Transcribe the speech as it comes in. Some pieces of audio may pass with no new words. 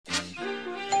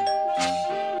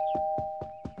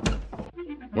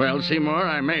Well, Seymour,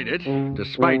 I made it,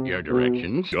 despite your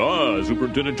directions. Ah,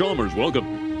 Superintendent Chalmers,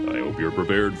 welcome. I hope you're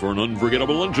prepared for an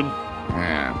unforgettable luncheon.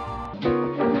 Yeah.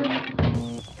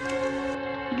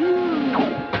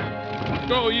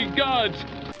 Oh, ye gods!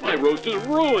 My roast is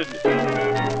ruined!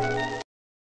 But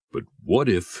what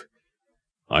if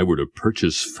I were to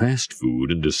purchase fast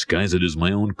food and disguise it as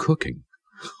my own cooking?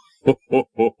 Ho, ho,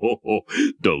 ho, ho, ho.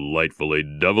 Delightfully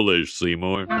devilish,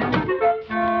 Seymour.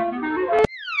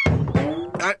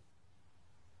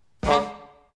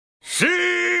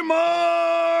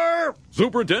 Seymour!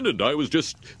 Superintendent, I was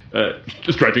just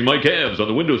stretching my calves on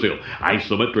the windowsill.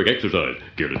 Isometric exercise.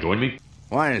 Care to join me?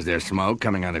 Why is there smoke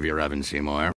coming out of your oven,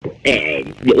 Seymour? No,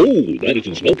 that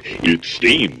isn't smoke. It's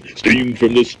steam. Steam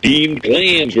from the steamed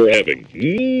clams we're having.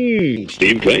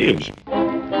 Steamed clams.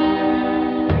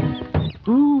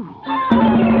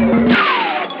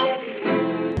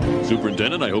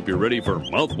 Superintendent, I hope you're ready for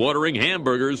mouth-watering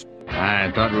hamburgers. I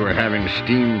thought we were having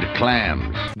steamed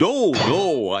clams.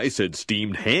 No, I said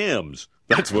steamed hams.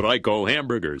 That's what I call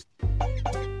hamburgers.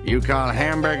 You call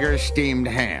hamburgers steamed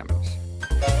hams?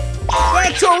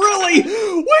 That's a really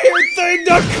weird thing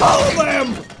to call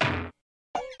them!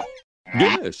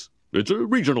 Yes, it's a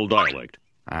regional dialect.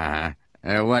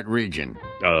 What region?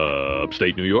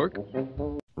 Upstate New York?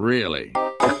 Really?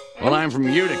 Well, I'm from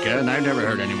Utica, and I've never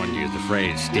heard anyone use the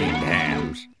phrase steamed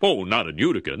hams. Oh, not in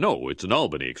Utica. No, it's an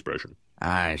Albany expression.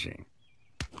 I see.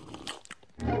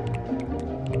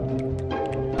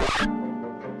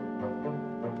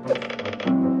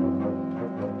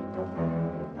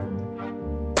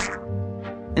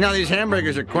 You know, these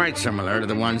hamburgers are quite similar to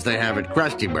the ones they have at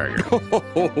Krusty Burger.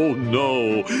 Oh,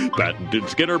 no. Patented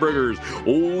Skinner Burgers.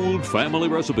 Old family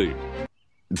recipe.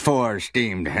 For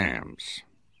steamed hams.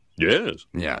 Yes.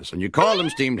 Yes, and you call them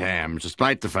steamed hams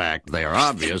despite the fact they are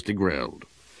obviously grilled.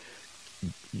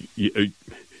 You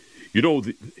know,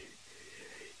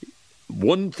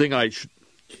 one thing I should...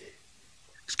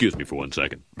 Excuse me for 1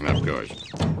 second. Of course.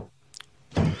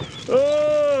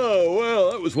 Oh, well,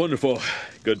 that was wonderful.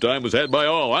 Good time was had by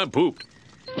all. I'm pooped.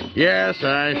 Yes,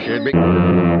 I should be.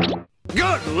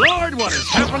 Good Lord, what is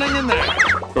happening in there?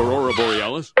 Aurora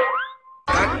Borealis?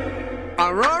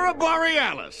 Aurora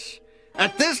Borealis.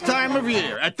 At this time of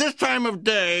year, at this time of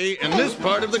day, in this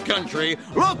part of the country,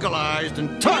 localized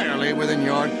entirely within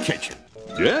your kitchen.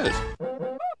 Yes.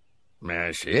 May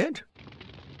I see it?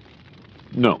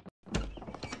 No.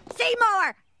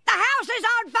 Seymour! The house is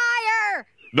on fire!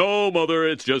 No, Mother,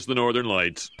 it's just the Northern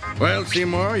Lights. Well,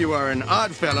 Seymour, you are an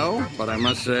odd fellow, but I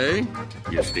must say,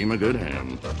 you steam a good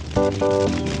ham.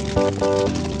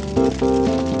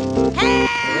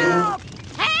 Help!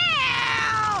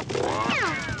 Help!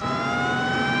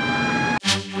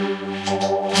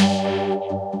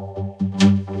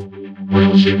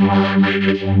 Well, Seymour, I made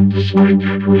it. Despite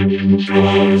your directions,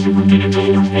 I was able to get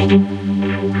over from it.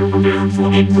 You're prepared for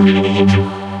it.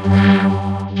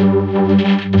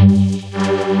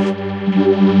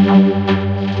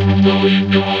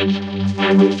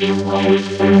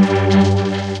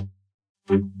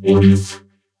 But what if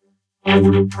I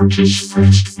would have purchased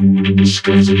fast food and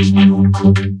disguised it as my own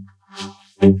cooking?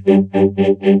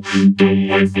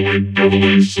 Delightfully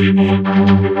devilish, Seymour.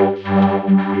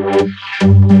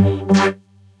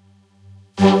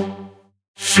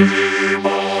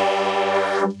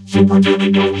 Seymour!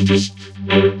 Superintendent, I was just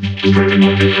stretching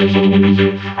my hands on the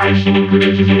window. I saw the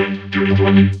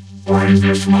exercise. Why is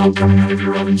there smoke coming out of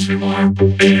your oven, Seymour? And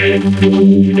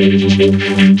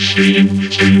steam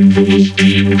from the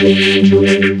steam clams.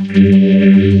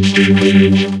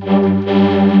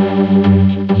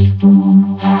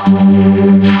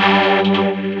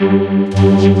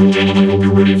 Superintendent, I hope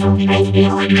you're ready for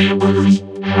mouth-watering hamburgers.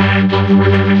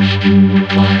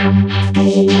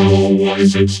 Oh, I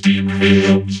said steamed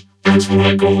hams. That's what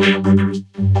I call hamburgers.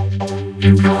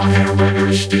 You call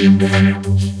hamburgers steamed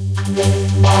hams.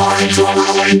 I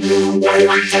totally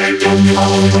everything to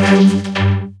call them.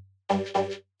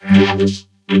 Yes,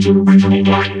 it's an original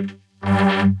dialect.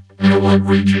 And what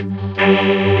region?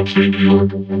 Upstate New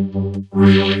York.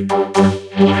 Really?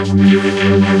 I've really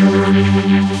never heard anyone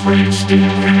use the phrase steamed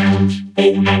hams.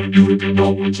 Oh, not in Utica,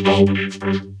 no, it's an Albany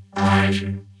expression. I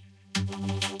see.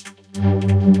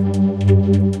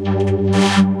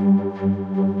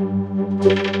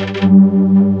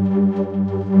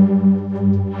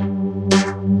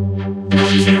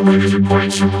 These hamburgers are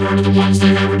quite similar to the ones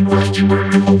they have in Krusty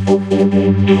Burger. Oh,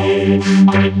 no.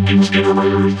 Patented Skinner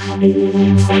Burgers.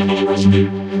 Old family recipe.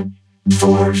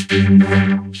 For steamed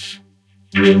hams.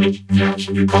 Really? Yes,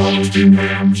 you call them steamed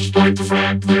hams despite the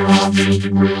fact they're obviously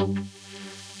grilled.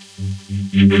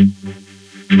 You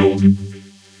know,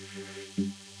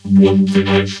 one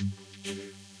thing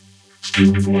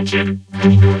Stupid bullshit.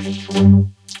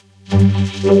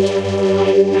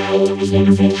 Oh, that was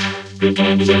wonderful. Good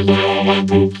times as well, I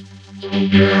poop.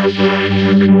 Yes,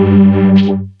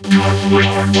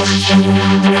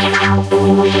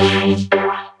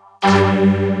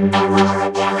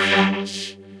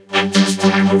 at this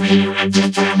time of year, at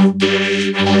this time of day,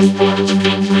 in this part of the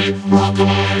country,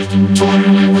 localized and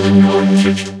toiling with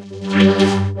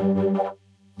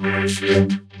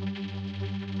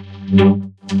no.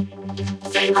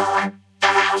 Say more, the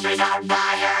house is on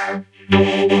fire. No,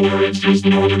 mother, it's just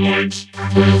northern lights.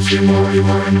 Well, say more, you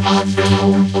are an odd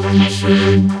fellow, but I must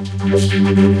say,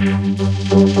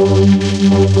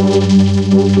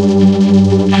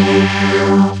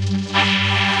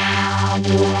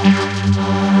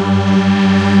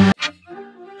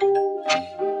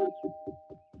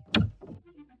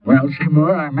 Well,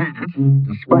 Seymour, I made it,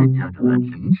 despite your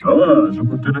directions. Ah,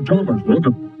 Superintendent Chalmers,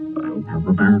 welcome. I hope you're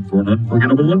prepared for an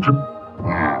unforgettable luncheon.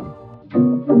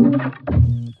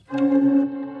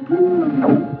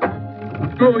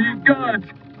 Oh, you guys!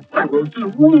 My roast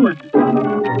is ruined!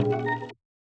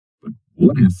 But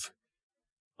what if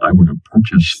I were to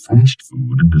purchase fast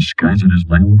food and disguise it as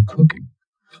my own cooking?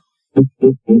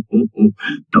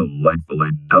 Delightfully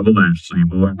devilish,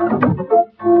 Seymour.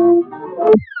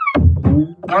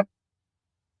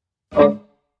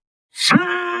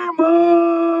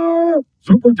 Seymour!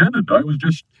 Superintendent, I was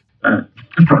just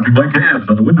dropping my cans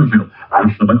on the windowsill.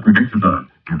 This electric exercise.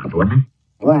 Care to join me?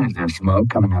 Why is there smoke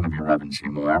coming out of your oven,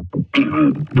 Seymour? Ladies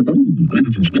and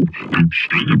gentlemen, it's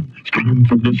steam. Steam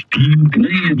from the steam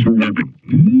glands we're having.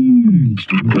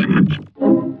 Steam glands.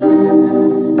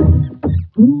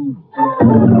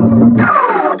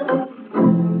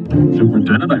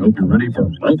 Superintendent, I hope you're ready for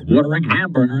mouth-watering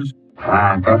hamburgers.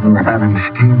 I thought we were having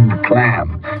steamed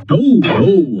clams. No,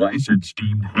 I said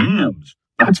steamed hams.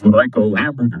 That's what I call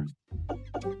hamburgers.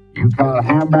 You call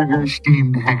hamburgers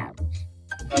steamed hams?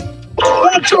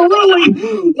 That's a really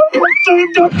weird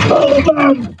thing to call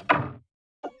them!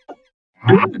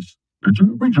 Yes, it's a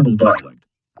regional dialect.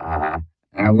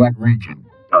 What region?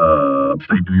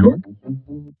 Upstate New York?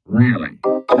 Really?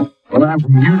 Well, I'm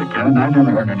from Utica, and I've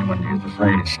never heard anyone use the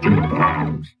phrase steamed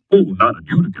hams. Oh, not in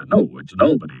Utica. No, it's an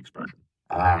Albany expression.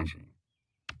 I see.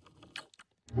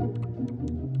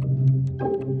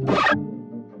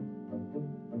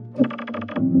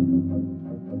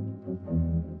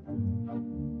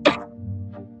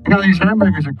 You know, these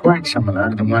hamburgers are quite similar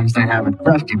to the ones they have at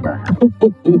Krusty Burger.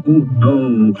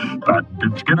 No,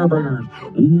 patented Skinner burgers.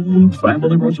 Old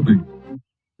family recipe.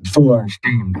 For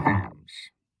steamed hams.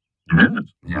 Yes.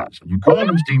 Yes, and you call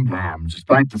them steamed hams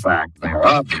despite the fact they are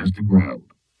obviously grilled.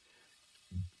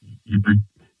 You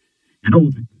know,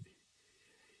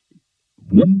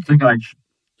 one thing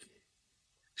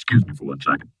excuse me for 1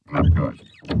 second. Of course.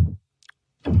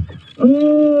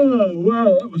 Oh,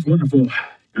 well, that was wonderful.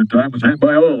 Good time was had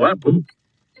by all, I poop.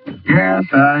 Yes,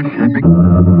 I should be.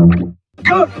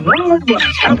 Good Lord,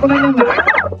 what's happening in there?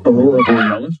 Aurora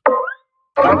Borealis.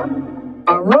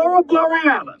 Aurora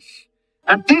Borealis.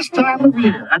 At this time of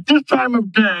year, at this time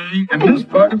of day, in this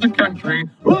part of the country,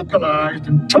 localized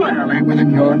entirely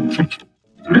within your kitchen.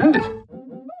 Yes.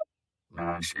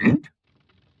 That's it?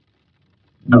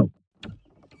 No.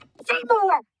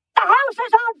 Seymour, the house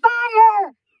is on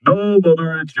fire! No,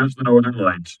 Mother, it's just the Northern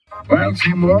Lights. Well,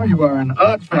 Seymour, you are an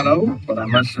odd fellow, but I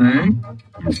must say,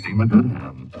 you steam a good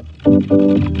ham.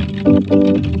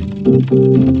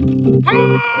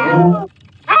 Help!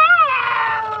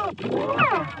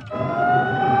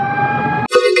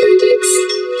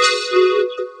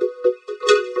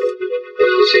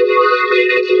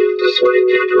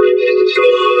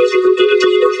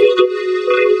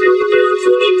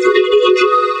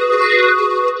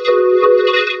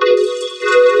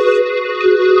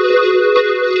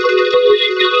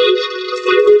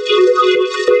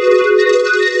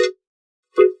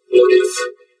 What if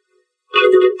I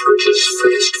were to purchase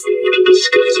fast food and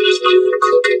disguise it as my own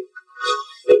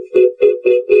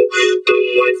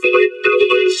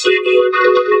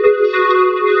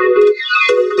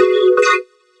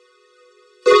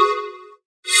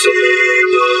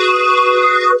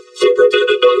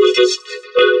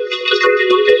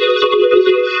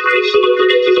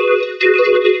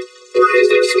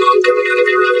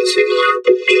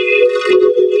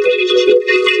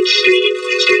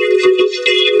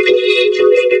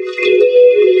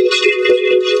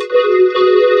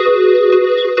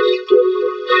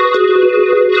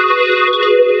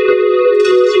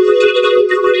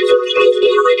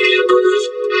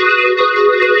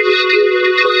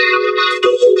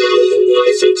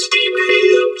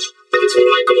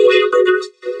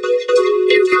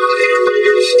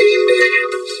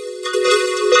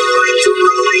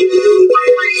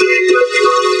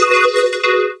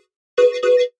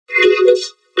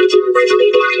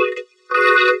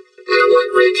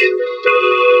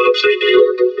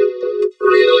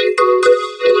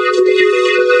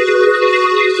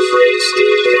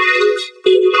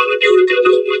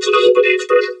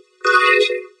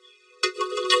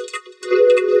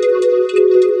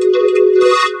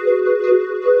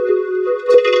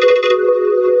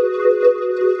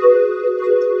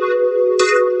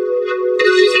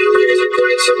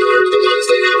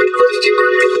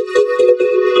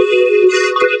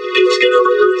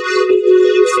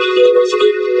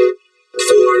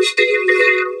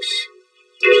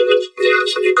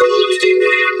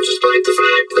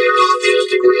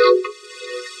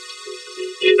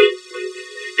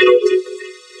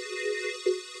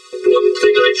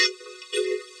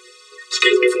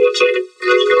Excuse me for 1 second.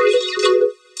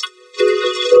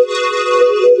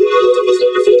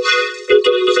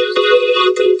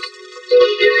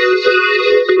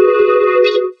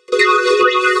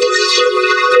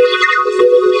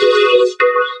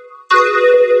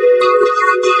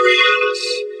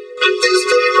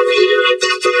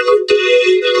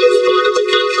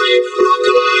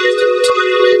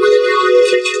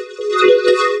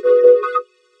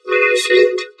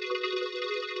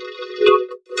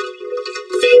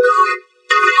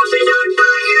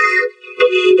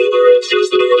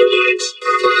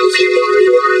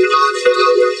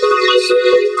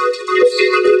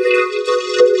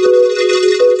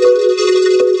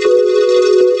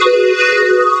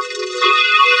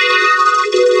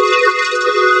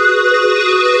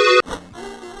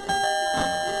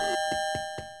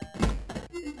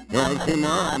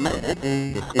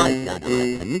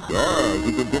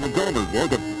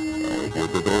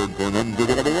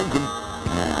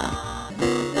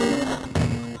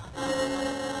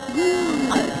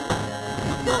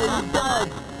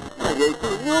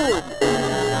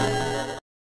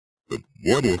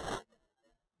 What if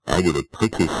I were to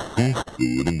purchase fast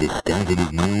food and disguise it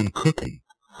as my own cooking?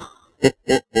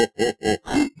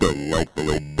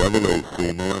 Delightfully devilish,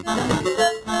 Seymour.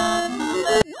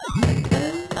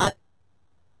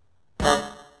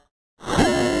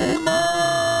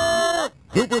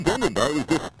 Superintendent, I was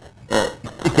just,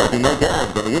 checking my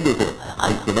tabs on the window here.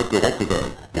 It's an extra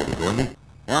exercise. Can you join me?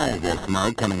 I get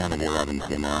smoke coming out of your oven,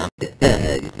 Seymour.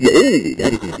 That is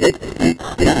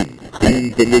excellent.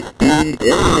 Steam from the steam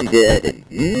engine.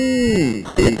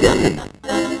 Steam engine.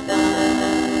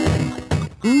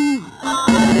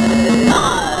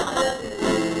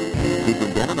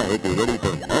 Superintendent, I hope you're ready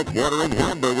for mouth-watering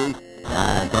hamburgers.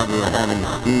 I thought we were having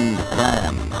steamed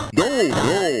ham. No,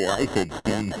 I said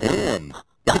steamed ham.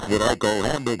 That's what I call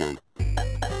hamburgers.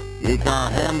 You call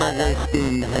hamburgers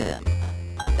steamed ham?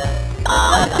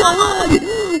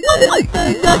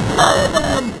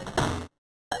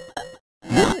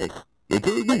 Yes, it's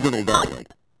a regional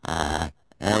dialect.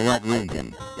 What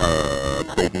region?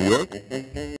 State New York?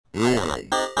 Really?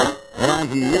 Well, I'm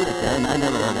from Utica, and I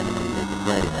never heard anyone make a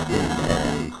phrase steamed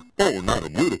ham. Oh, not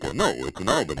in Utica, no, it's an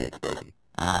Albany expression.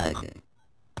 I see.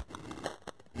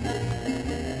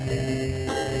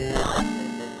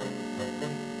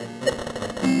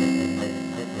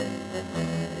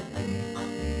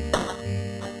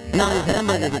 Now, his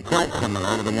hamburgers are quite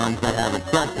similar to the ones that have a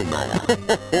crust in my house. Oh,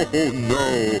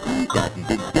 no. That's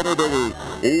big cheddar burgers.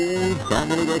 Old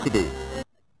family recipe.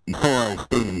 For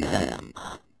steamed ham.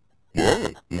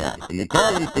 Yes, and you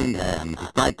call them steamed ham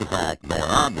despite the fact they're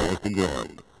obviously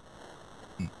grilled.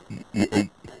 You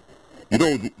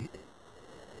know,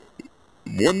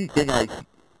 one thing I...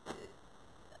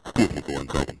 Excuse me for 1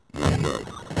 second.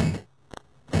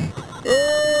 Oh,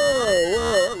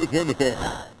 well, it's wonderful.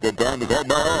 Good time to get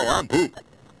my all on poop.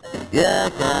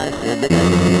 Yes, I should be.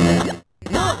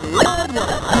 No,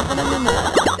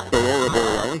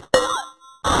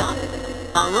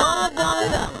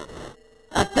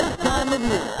 at this time of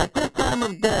year, at this time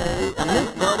of day, in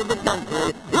this part of the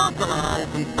country,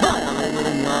 localized entirely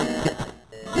within your...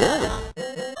 Yes.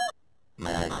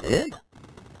 May I see it?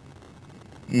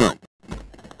 No.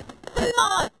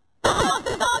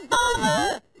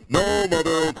 No,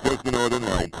 Mother, it's just an order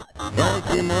line. Well,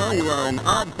 Seymour, you are an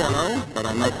odd fellow, but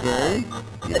I must say,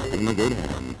 you're in a good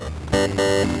hand.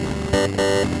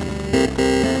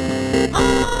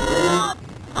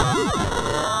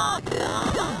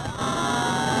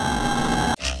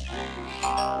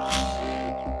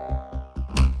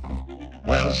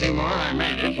 Well, Seymour, I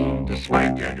made it,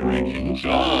 despite your directions.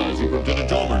 Ah, Superintendent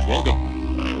Chalmers,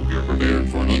 welcome. I hope you're prepared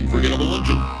for an unforgettable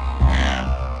luncheon.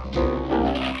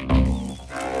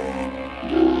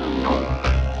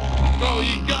 Oh,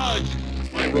 you gods!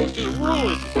 My roast is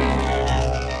ruined!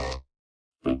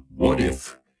 But what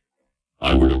if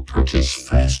I were to purchase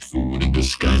fast food and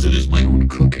disguise it as my own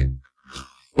cooking?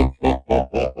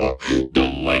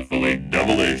 Delightfully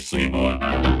devilish, Seymour.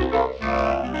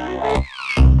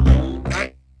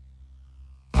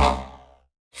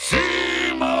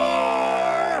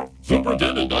 Seymour!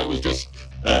 Superintendent, I was just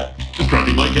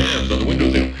cracking my calves on the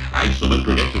windowsill. I have some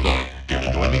extra exercise. Care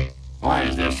to join me? Why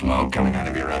is there smoke coming out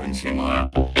of your oven,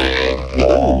 Seymour?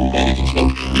 Oh, that isn't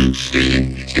smoke. It's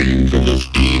steam from the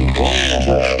steam clams.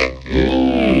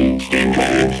 Steam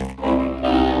clams.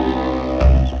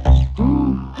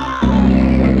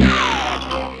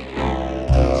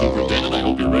 Superintendent, I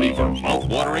hope you're ready for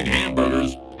mouth-watering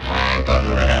hamburgers. I thought we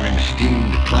were having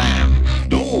steamed clams.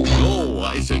 No,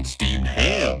 I said steamed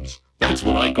hams. That's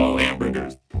what I call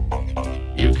hamburgers.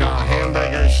 You call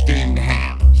hamburgers steamed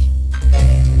hams?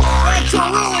 That's a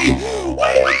really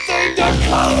weird thing to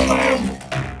call them!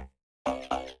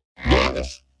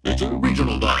 Yes, it's a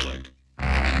regional dialect.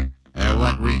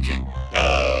 What region?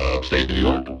 Upstate New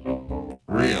York.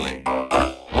 Really?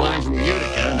 Well, I'm from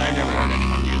Utica, and I've never heard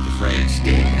anyone use the phrase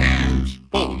steamed hams.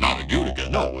 Oh, not in Utica.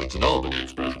 No, it's an Albany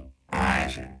expression. I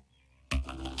see.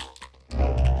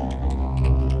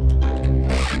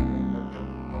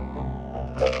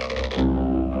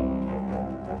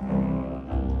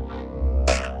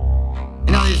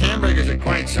 You know, these hamburgers are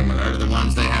quite similar to the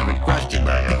ones they have at Krusty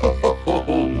Burger.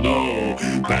 Oh, no.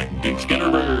 Patented Skinner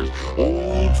burgers.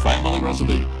 Old family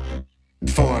recipe.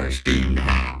 4 steamed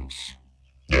hams.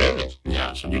 Yes.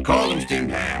 Yes, and you call them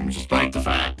steamed hams despite the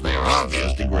fact they are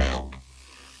obviously grilled.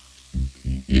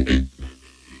 You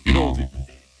know,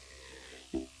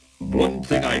 one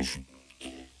thing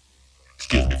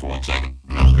Excuse me for 1 second.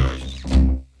 Of course.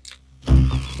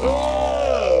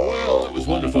 Oh, well, it was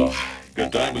wonderful.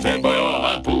 Good time was had by all,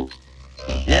 huh, Poop?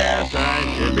 Yes, I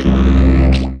should be.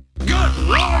 Good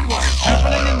Lord, what's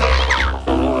happening in there?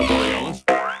 Aurora Borealis.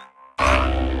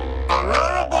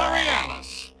 Aurora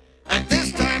Borealis. At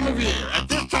this time of year, at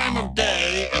this time of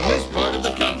day, in this part of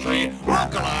the country,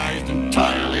 localized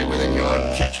entirely within your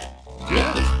kitchen.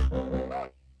 Yes.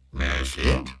 May I see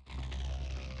it?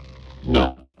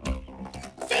 No.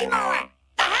 Seymour!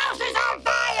 The house is on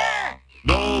fire!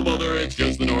 No, Mother, it's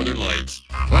just the Northern Lights.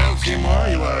 Well, Seymour,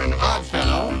 you are an odd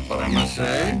fellow, but I must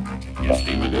say, You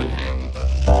steam a good ham.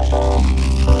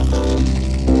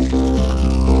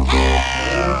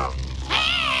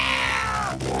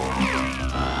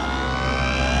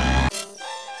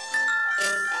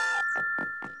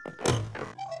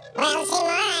 Well,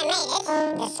 Seymour, I made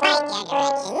it, despite your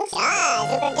directions.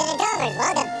 Superintendent Chalmers,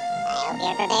 welcome. I hope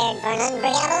you're prepared for an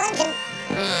unforgettable luncheon.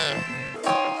 Oh,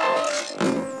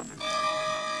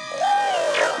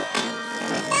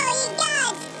 you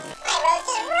guys! My roast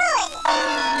is ruined!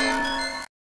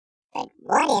 But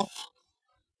what if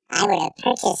I were to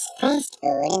purchase fast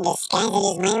food and disguise it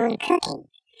as my own cooking?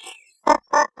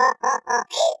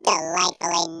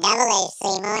 Delightfully devilish,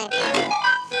 Seymour.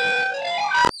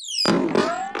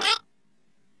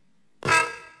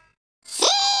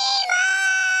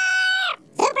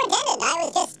 Superintendent, I was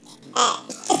just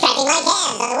stretching my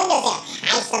calves on the windowsill.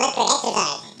 I select for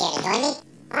exercise. Here to join me?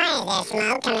 Why is there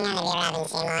smoke coming out of your oven,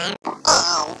 Seymour?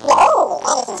 No,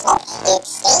 that isn't smoke. It's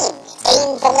steam.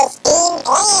 Steam from the steam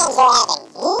clams you're having.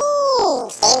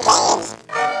 Steam clams.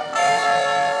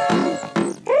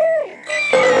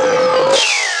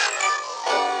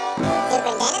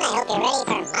 Superintendent, I hope you're ready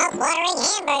for mouth-watering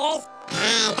hamburgers. I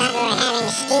thought we were having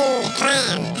steamed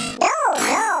clams. No,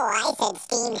 I said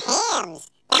steamed hams.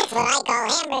 That's what I call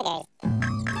hamburgers.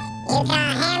 You call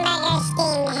hamburgers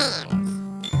steamed hams?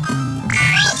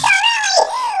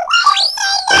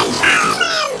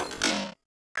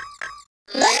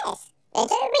 Yes,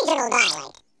 it's a regional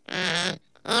dialect.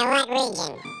 What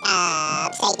region?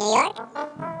 Upstate New York?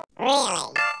 Really?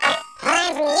 Well,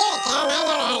 I'm from Utica, and I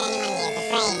never heard anyone use the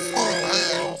phrase steamed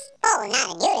hams. Oh, not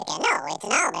in Utica, no, it's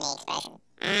an Albany expression.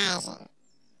 I see.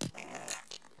 You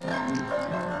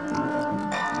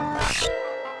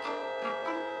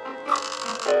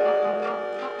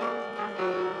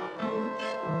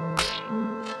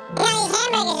know, these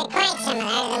hamburgers are quite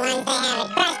similar to the ones they have at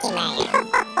Krusty Burger.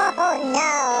 Oh, no!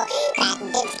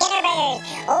 Patented Skinner burgers.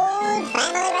 Old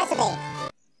family recipe.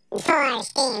 4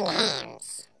 steamed hams.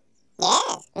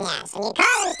 Yes, and you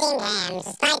call them steamed hams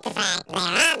despite the fact they're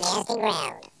obviously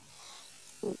grilled.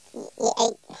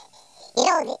 You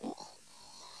know,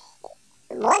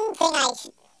 one thing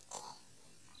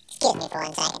Excuse me for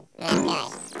 1 second. Of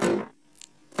course.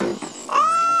 Oh,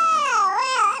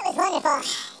 well, that was wonderful.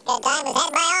 Good time was had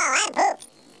by all, I'm Poop.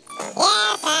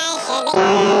 Yes, I should be.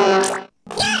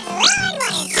 Good Lord,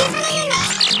 what is happening in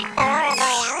there? Aurora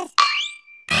Borealis.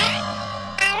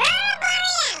 Aurora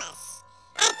Borealis.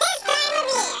 At this time of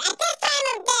year, at this time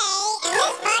of day, in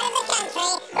this part of the country,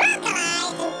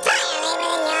 localized entirely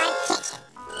within your kitchen.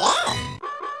 Yes.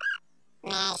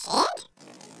 May I see it?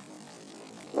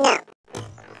 No.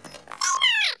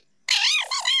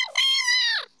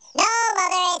 No,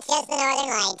 Mother, it's just the Northern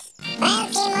Lights. Well,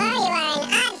 Seymour, you are an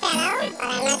odd fellow, but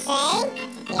I must say,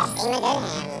 you steam a good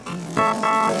ham.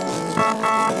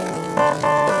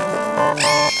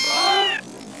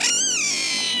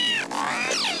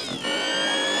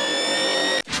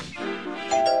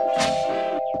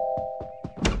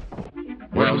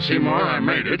 Well, Seymour, I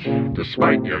made it,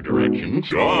 despite your directions.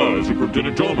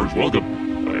 Superintendent Chalmers, welcome.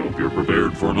 I hope you're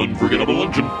prepared for an unforgettable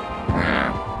luncheon.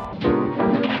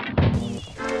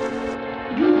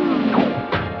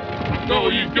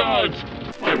 gods!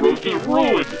 My roast is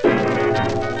ruined!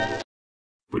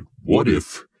 But what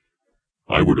if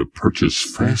I were to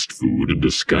purchase fast food and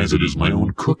disguise it as my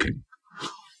own cooking?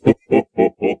 Ho, ho,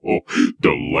 ho, ho, ho.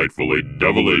 Delightfully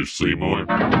devilish, Seymour.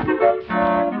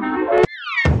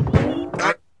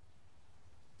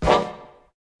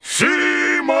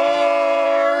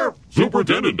 Seymour!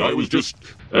 Superintendent, I was just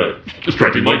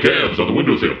stretching my calves on the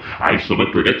windowsill.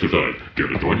 Isometric exercise. Care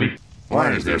to join me?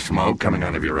 Why is there smoke coming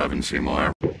out of your oven,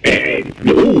 Seymour?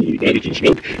 No, that isn't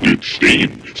smoke. It's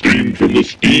steam. Steam from the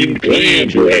steamed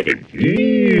clams we're having.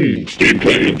 Steamed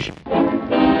clams.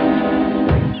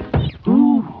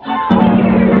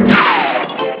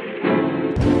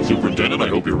 Superintendent, I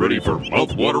hope you're ready for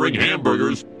mouth-watering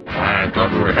hamburgers. I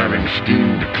thought we were having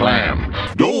steamed clams.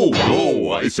 No,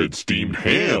 I said steamed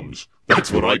hams. That's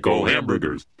what I call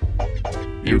hamburgers.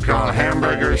 You call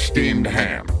hamburgers steamed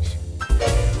hams.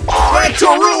 That's a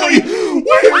really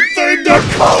weird thing to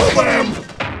call them!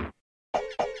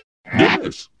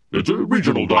 Yes, it's a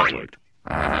regional dialect.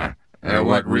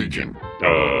 What region?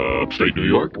 Upstate New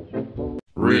York?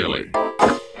 Really?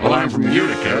 Well, I'm from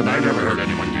Utica, and I never heard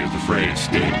anyone use the phrase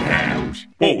steamed hams.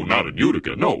 Oh, not in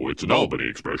Utica. No, it's an Albany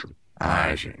expression.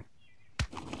 I see.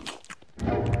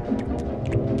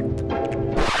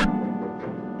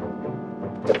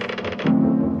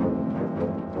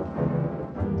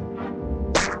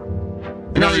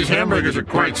 You know, these hamburgers are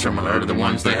quite similar to the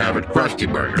ones they have at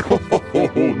Krusty Burger.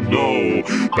 Oh, no.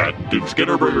 Patented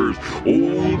Skinner Burgers.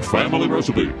 Old family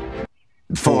recipe.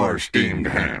 4 steamed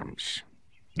hams.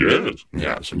 Yes.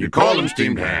 Yes, and you call them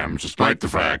steamed hams despite the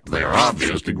fact they are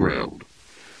obviously grilled.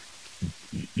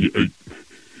 You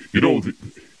know,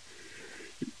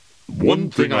 one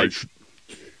thing I should...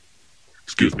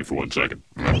 Excuse me for 1 second.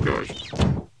 Of course.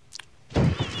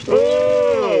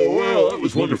 Oh, well, that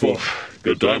was wonderful.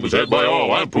 Good time was had by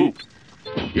all. I'm pooped.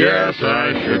 Yes,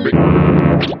 I should be.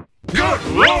 Good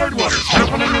Lord, what is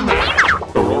happening in there?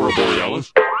 Aurora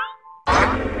Borealis?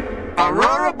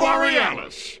 Aurora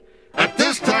Borealis. At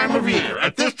this time of year,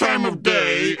 at this time of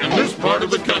day, in this part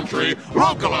of the country,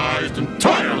 localized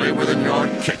entirely within your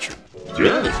kitchen.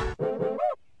 Yes.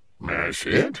 That's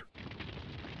it?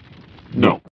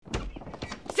 No.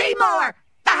 Seymour!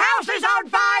 The house is on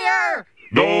fire!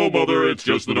 No, Mother, it's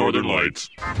just the Northern Lights.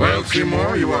 Well,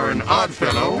 Seymour, you are an odd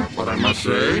fellow, but I must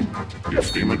say, you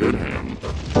steam a good ham.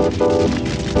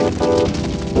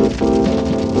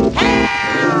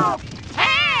 Help!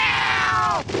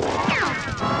 Help!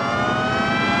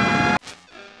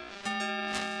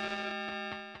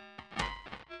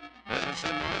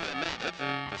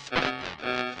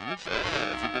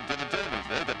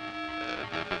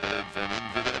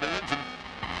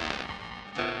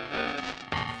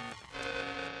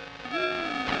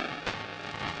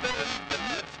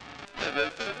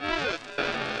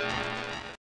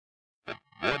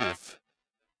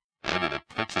 What if I were to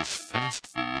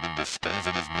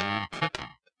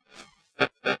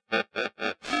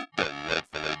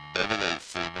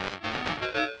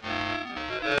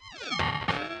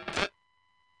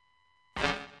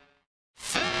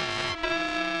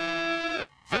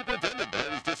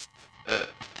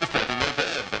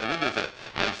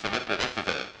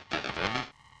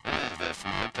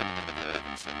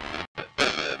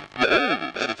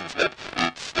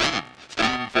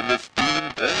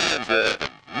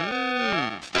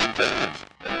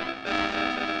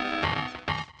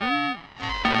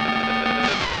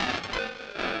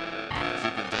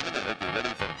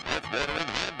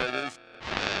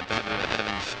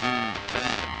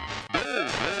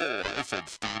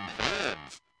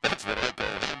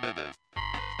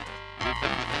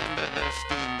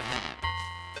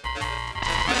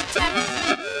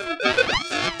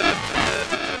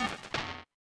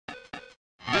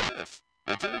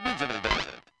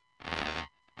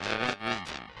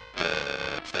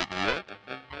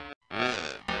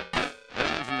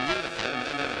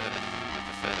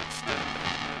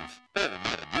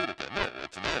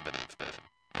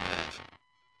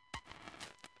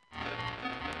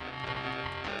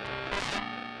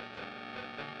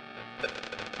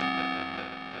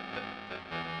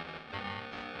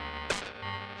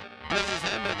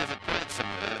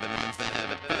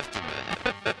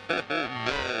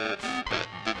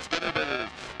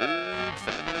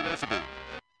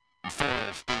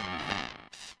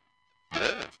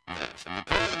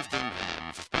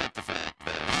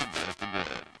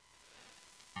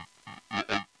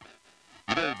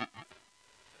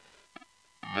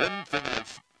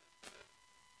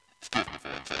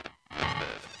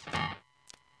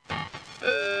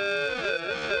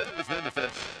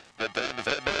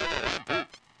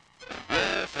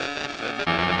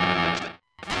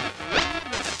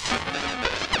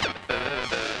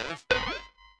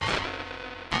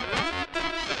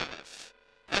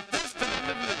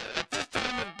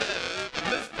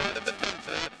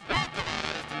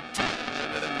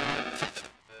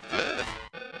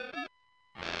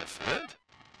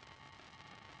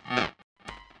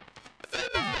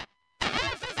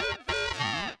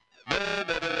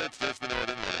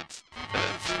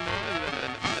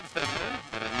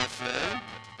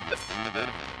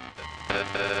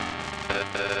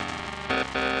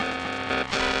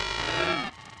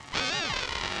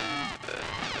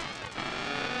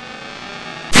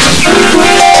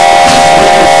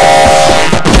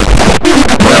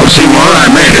Well, Seymour, I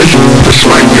made it.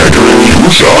 Despite your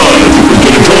directions, so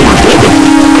Lieutenant Homer's welcome.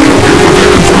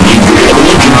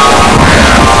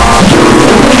 I hope you're prepared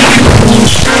for an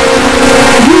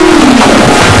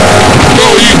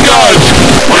Oh, you gods!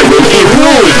 My road is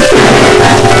ruined!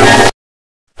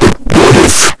 What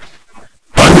if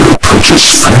I were to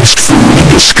purchase fast food and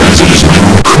disguise it as my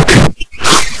own cooking?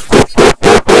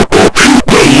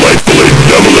 Delightfully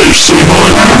devilish,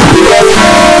 Seymour.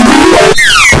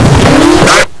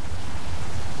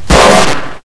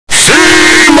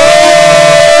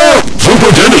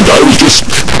 Superintendent, I was just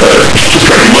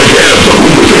scratching my head.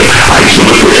 I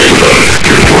absolutely.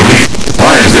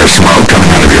 Why is there smoke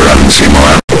coming out of your oven,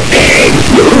 Seymour?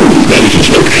 No, that isn't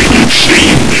smoke. It's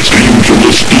steam. Steam from the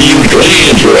steamed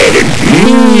clams you're having.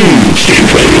 Steamed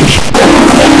clams.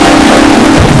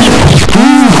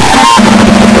 Superintendent, I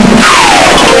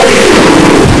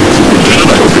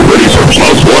hope you're ready for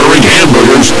mouth-watering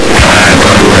hamburgers. I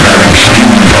thought we were having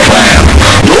steamed clams.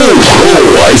 No,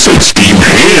 I said steamed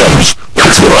hams.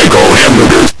 That's what I call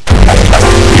hamburgers.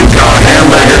 You call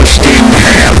hamburgers steamed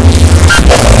ham?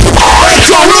 That's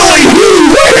a really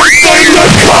weird thing to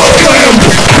call them!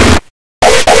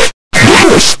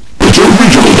 Yes, it's a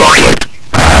regional dialect.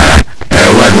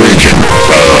 What region?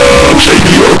 Say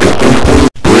New York.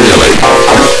 Really?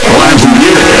 Well, I'm from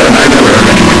Utica, and I never heard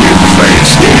anyone use the phrase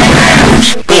steamed hams.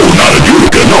 Oh, not in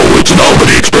Utica, no, it's an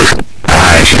Albany expression.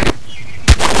 I see.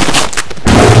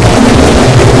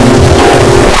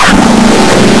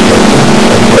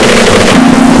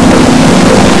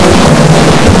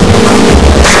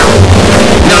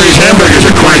 Hamburgers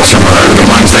are quite similar to the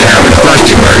ones they have at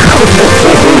Krusty Burger.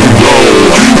 No,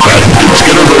 it's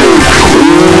gonna be a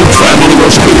family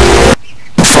recipe.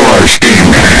 For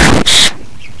steamed hams.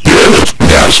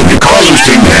 Yes, and you call them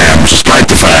steamed hams, despite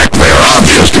the fact they are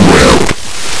obviously grilled.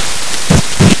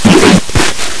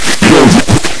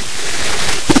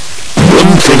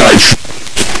 One thing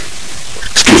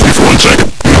excuse me for 1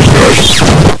 second.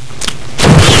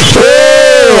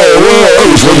 Well, that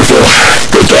was wonderful.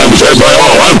 Good times had by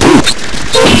all. I'm proof.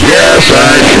 Yes, I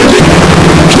should be.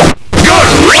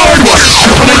 Good Lord, what's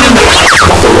happening in this?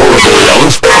 Aurora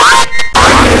Borealis?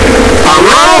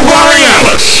 Aurora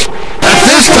Borealis! At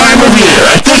this time of year,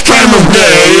 at this time of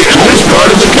day, in this part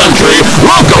of the country,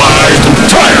 localized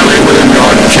entirely within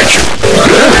your kitchen.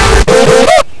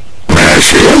 May I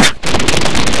see it?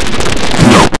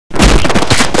 No.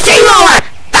 Seymour!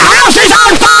 The house is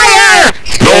on fire!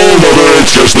 No, Mother,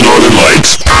 it's just the northern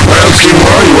lights. Well,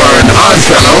 Seymour, you are an odd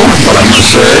fellow, but I must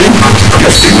say,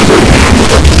 guessing the bird.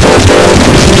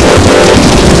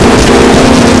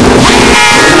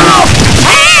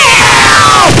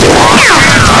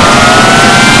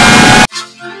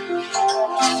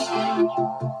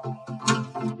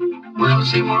 Well,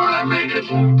 Seymour, I made it.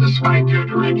 Despite your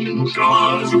directions.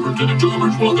 Superintendent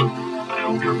Homer's welcome. I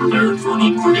hope you're prepared for an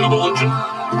unforgettable luncheon.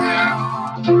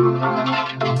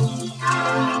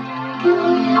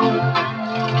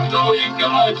 No, you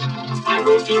guys. I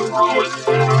wrote to ruin.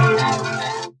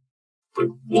 But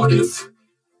what if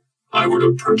I were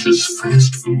to purchase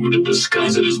fast food and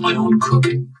disguise it as my own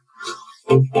cooking?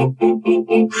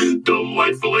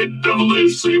 Delightfully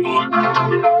devilish, Seymour.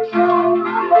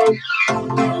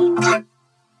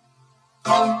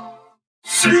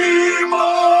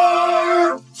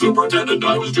 Seymour! Superintendent,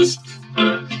 I was just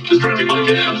distracting my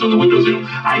hands on the window sill.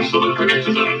 I still have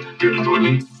forgetting that. Care to join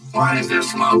me? Why is there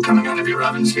smoke coming out of your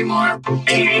oven, Seymour?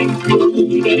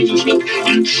 That isn't smoke.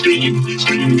 It's steam.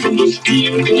 Steam from the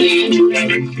steamed clams you're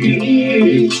having.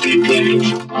 Steamed clams.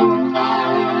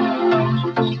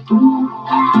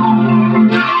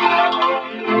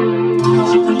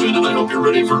 Superintendent, I hope you're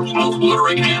ready for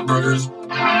mouth-watering hamburgers.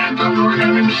 I thought we were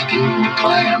having steamed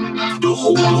clams.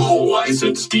 No, I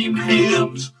said steamed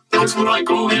hams. That's what I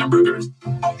call hamburgers.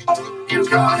 You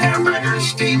call hamburgers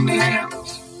steamed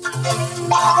hams?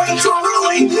 Oh, it's a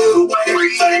really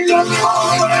weird thing to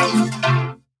call them.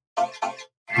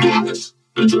 Yes,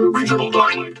 it's a regional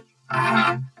dialect.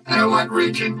 What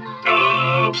region?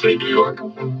 Upstate New York.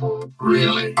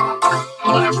 Really? Well,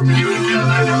 I'm from Utica,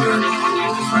 and I never heard anyone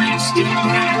use the phrase steamed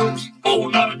hams. Oh,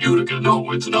 not in Utica,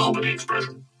 no, it's an Albany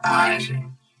expression. I see.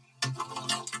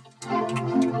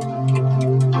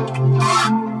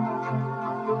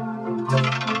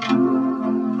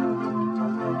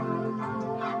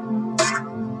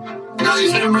 Now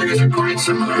these hamburgers are quite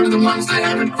similar to the ones they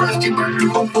have at Krusty Burger.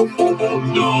 Oh,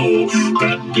 no,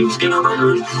 that is Skinner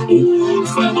Burger's old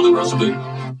family recipe.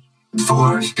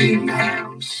 For steamed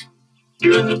hams.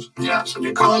 Yes. Yes, and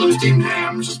you call them steamed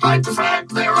hams despite the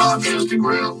fact they're obviously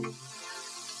grilled.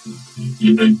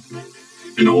 You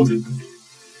know,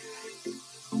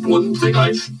 one thing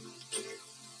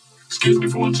Excuse me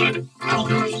for 1 second.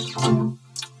 Oh,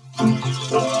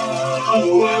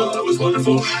 well, that was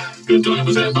wonderful. Good time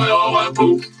was had by all my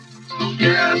poop.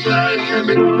 Yes, I am.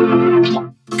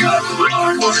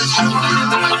 God, what is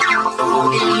happening?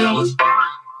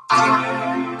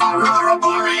 Aurora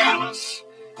Borealis.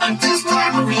 At this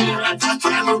time of year, at this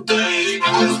time of day,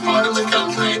 in this part of the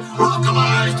country,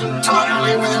 localized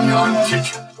entirely within your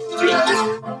kitchen.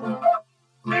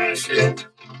 Mash it.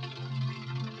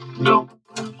 No.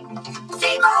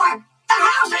 Seymour, the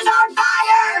house is on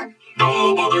fire!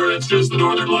 No, Mother, it's just the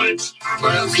Northern Lights.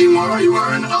 Well, Seymour, you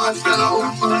are an odd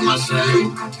fellow, but I must say,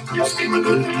 you seem a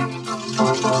good hand.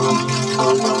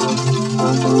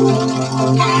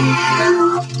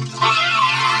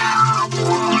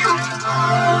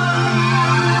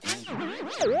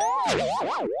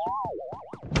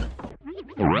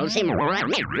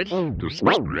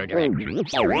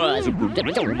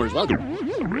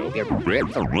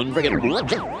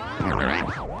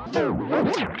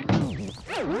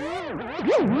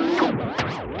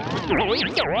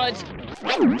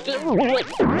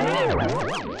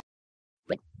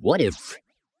 But what if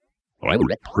I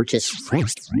would purchase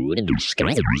fast food and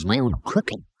disguise it as my own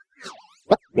cooking?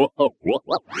 Don't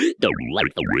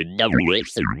like the wind of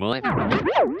lips in my...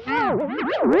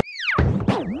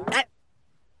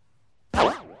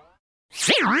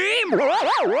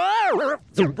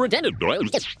 Superintendent Doyle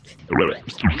is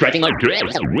striking my dress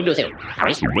with a window sill.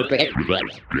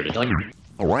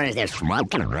 What is this smog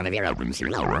coming out of your oven?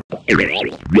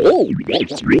 Oh,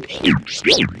 that's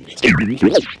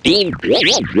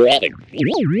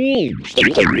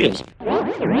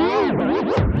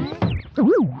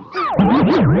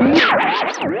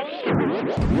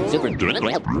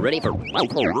Superintendent, ready for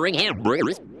mouth-watering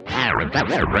hamburgers.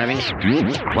 Having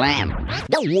steamed clams.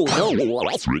 No,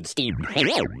 that's red steamed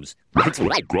hams. That's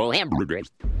what I call hamburgers.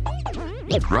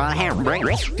 It's raw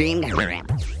hamburgers, steamed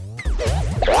hams.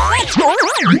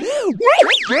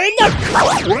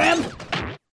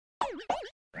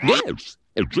 Yes,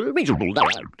 it's a reasonable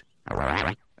doubt.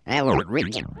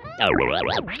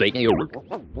 Taking over.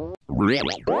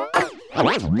 Really? Oh,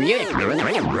 I've really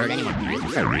heard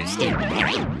anyone steamed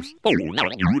hams. Oh, no,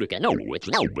 Utica, no, it's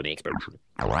an open exposure.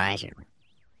 Oh, I see.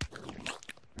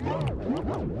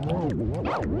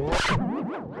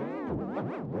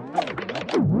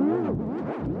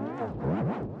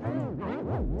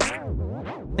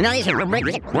 Now these are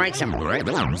quite similar.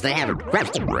 They have a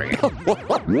crafting burger.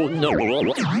 No,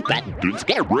 that dude's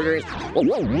got burgers.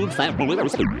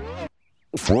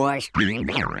 Four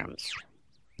steamed hams.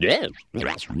 Yes,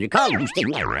 you call them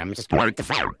steamed hams to work the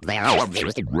fact they are all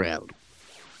obviously grilled.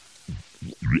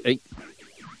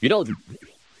 You know,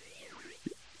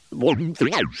 one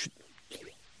thing else.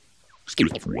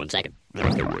 Excuse me for 1 second.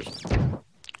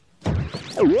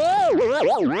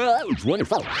 It's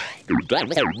wonderful. It was done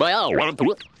with everybody all want to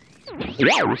look.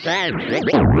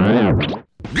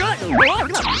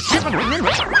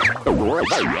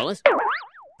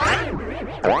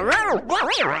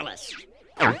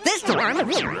 This time of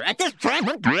year, at this time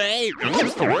of day, in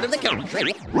this part of the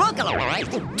country,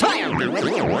 localized entirely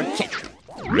within your kitchen.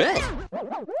 Yes.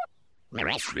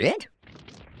 That's it.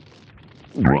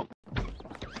 Seymour,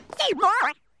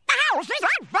 the house is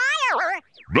on fire!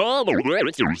 No,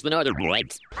 it's just the Northern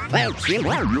Lights. Well,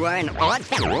 Seymour, you are an odd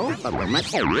fellow, but we must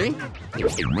say, you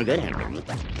seem a good hand.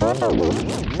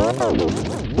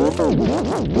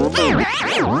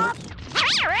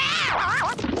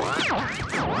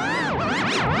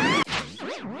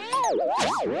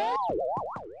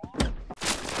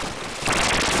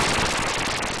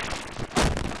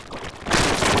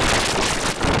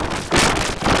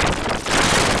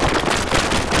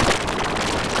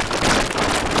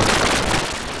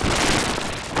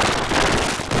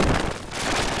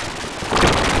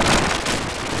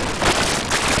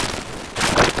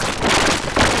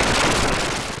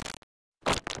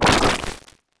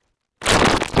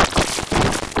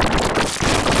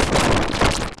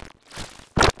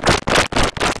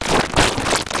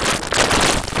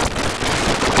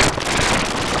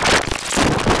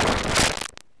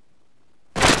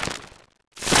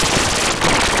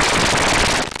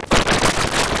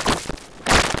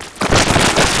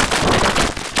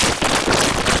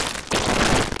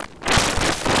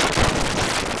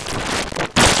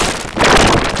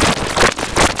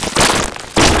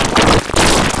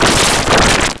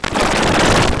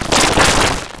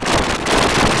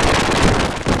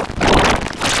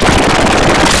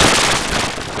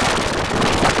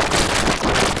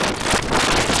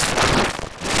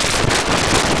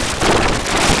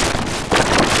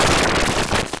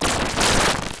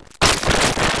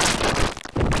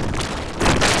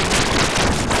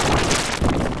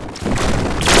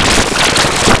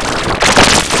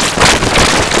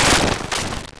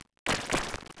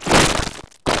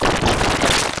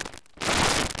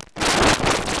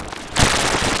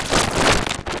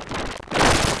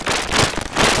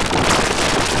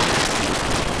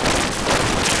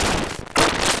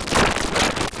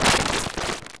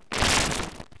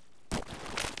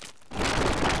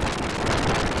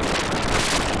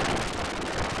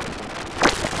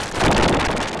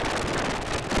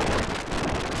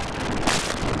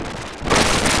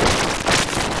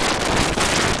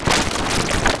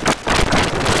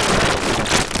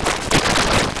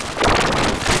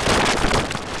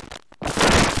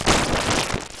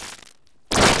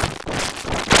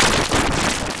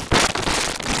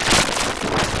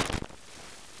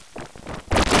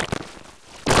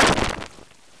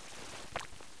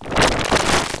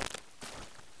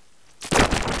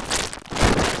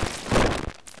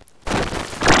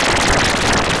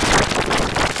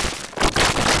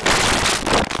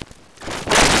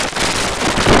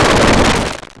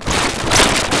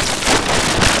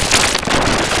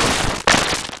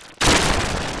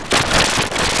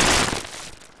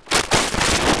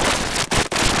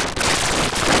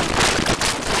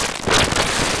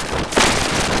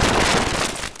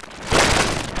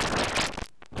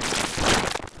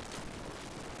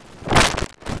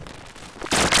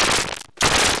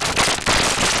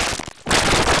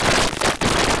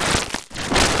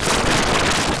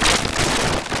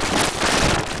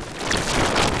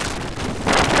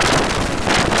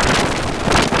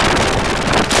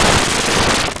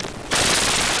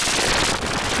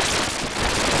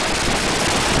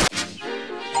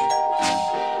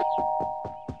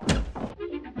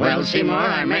 Well, Seymour,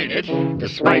 I made it,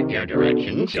 despite your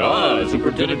directions. Ah,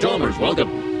 Superintendent Chalmers,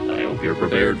 welcome. I hope you're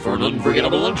prepared for an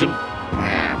unforgettable luncheon.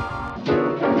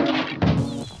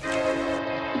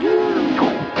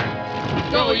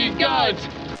 Oh, you gods!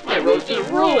 My roast is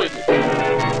ruined!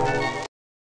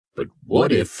 But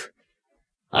what if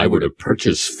I were to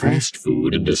purchase fast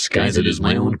food and disguise it as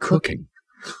my own cooking?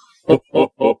 Ho,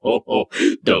 ho, ho, ho, ho.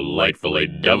 Delightfully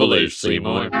devilish,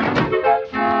 Seymour.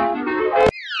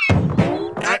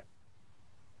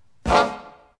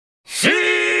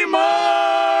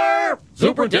 Seymour!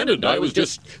 Superintendent, I was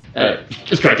just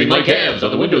strapping my calves on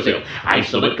the windowsill.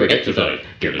 Isometric exercise.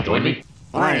 Care to join me?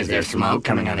 Why is there smoke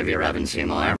coming out of your oven,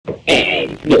 Seymour?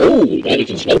 No, that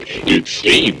isn't smoke. It's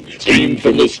steam. Steam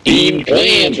from the steamed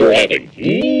clams we're having.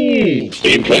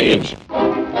 Steamed clams.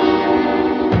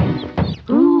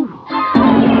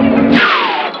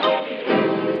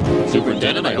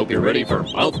 Superintendent, I hope you're ready for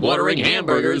mouth-watering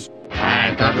hamburgers.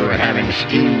 I thought we were having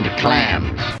steamed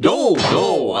clams.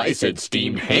 No, I said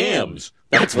steamed hams.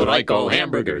 That's what I call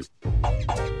hamburgers.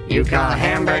 You call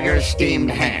hamburgers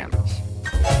steamed hams?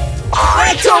 Oh,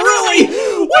 it's a really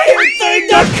weird thing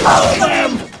to call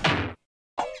them!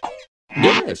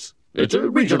 Yes, it's a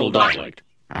regional dialect.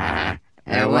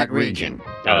 What region?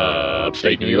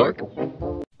 Upstate New York?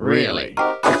 Really?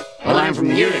 Well, I'm from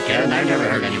Utica, and I've never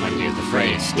heard anyone use the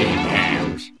phrase steamed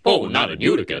hams. Oh, not in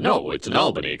Utica. No, it's an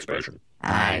Albany expression.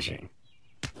 I see.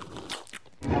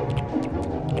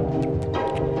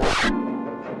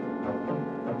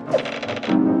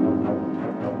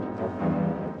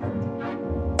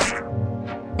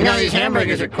 You know, these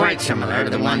hamburgers are quite similar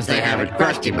to the ones they have at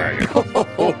Krusty Burger.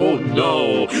 Oh,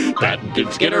 no.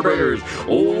 Patented Skinner Burgers.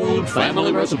 Old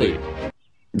family recipe.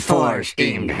 For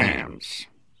steamed hams.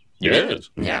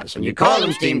 Yes. Yes, and you call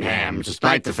them steamed hams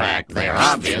despite the fact they are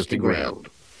obviously grilled.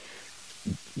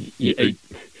 You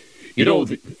know,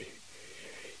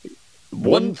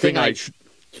 one thing I should...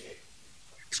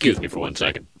 Excuse me for 1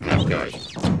 second. Of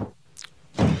course.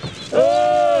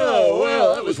 Oh,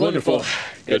 well, that was wonderful.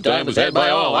 Good time was had by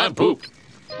all. I'm pooped.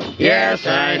 Yes,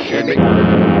 I should be.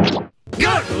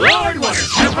 Good Lord, what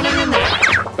is happening in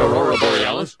there? Aurora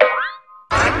Borealis?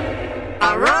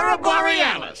 Aurora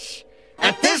Borealis.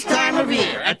 At this time of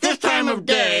year, at this time of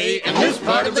day, in this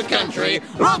part of the country,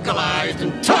 localized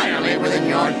entirely within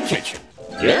your kitchen.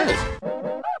 Yes.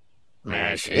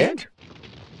 That's it?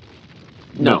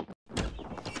 No.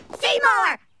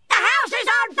 Seymour! The house is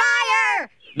on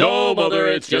fire! No, Mother,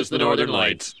 it's just the Northern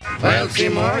Lights. Well,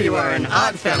 Seymour, you are an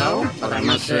odd fellow, but I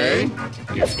must say,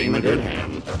 you steam a good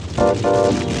ham.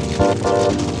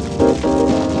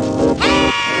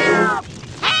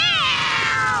 Help!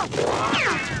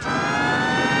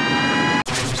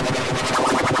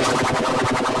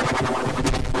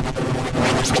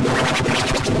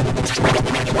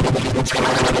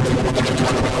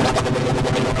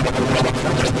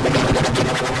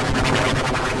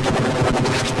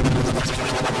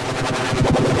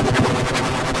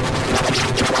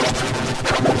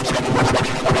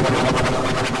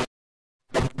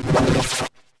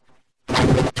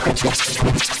 Yes.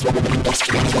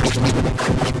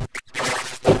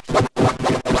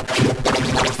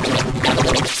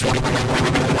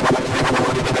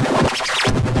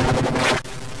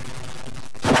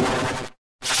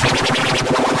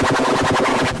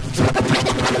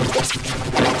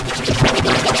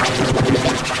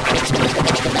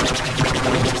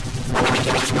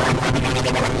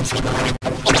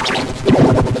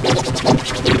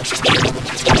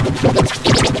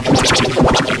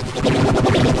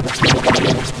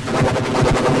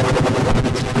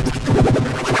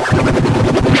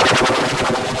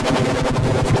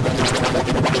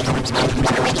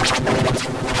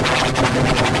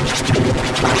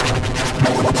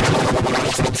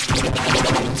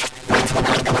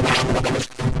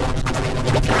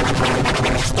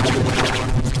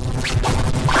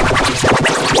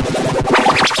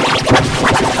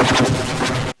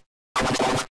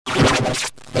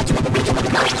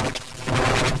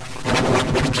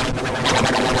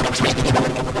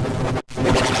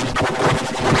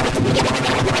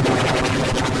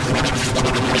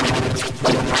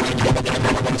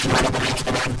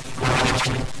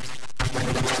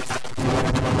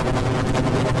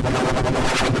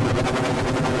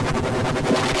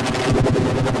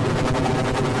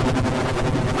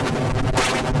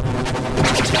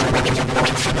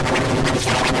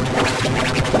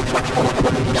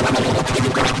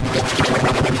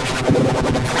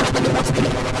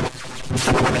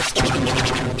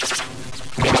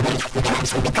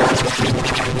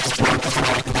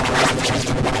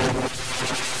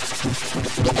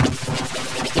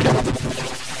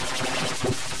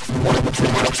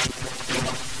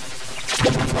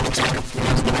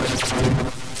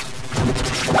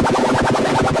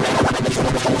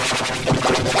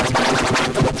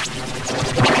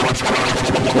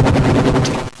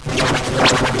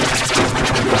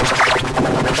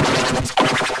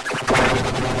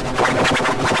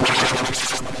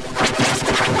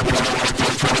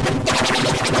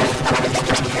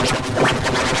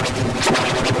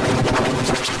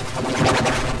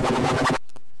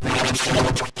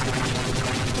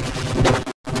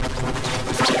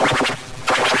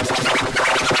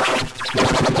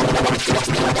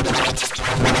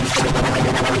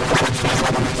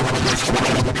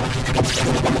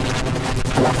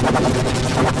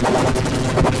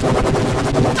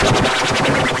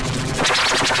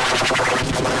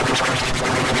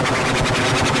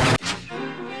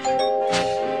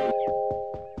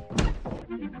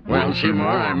 Well, Seymour,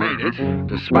 I made it,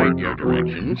 despite your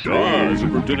directions. Ah,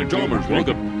 Superintendent Chalmers,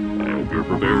 welcome. I hope you're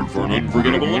prepared for an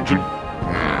unforgettable luncheon.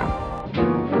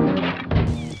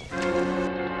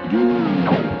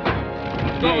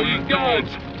 Oh, you guys!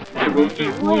 My roast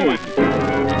is ruined!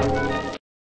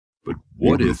 But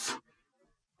what if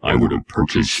I were to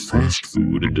purchase fast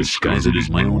food and disguise it as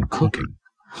my own cooking?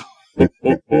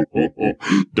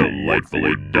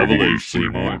 Delightfully devilish,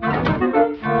 Seymour.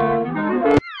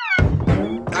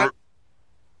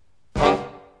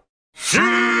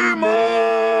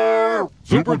 Seymour!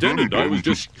 Superintendent, I was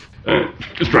just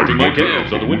stretching my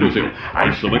calves on the windowsill.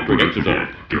 Isometric exercise.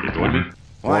 Care to join me?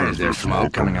 Why is there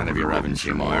smoke coming out of your oven,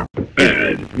 Seymour?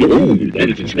 No, that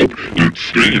isn't smoke. It's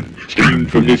steam. Steam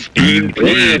from the steamed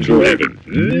clams we're having.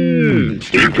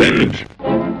 Steamed clams.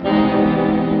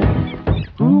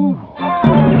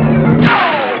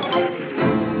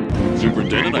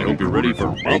 Superintendent, I hope you're ready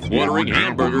for mouth-watering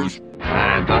hamburgers.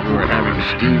 I thought we were having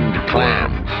steamed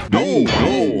clams. No,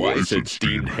 I said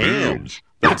steamed hams.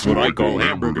 That's what I call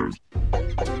hamburgers.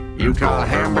 You call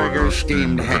hamburgers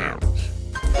steamed hams?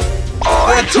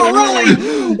 Oh, it's a really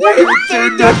weird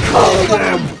thing to call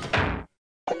them!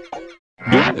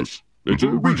 Yes, it's a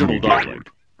regional dialect.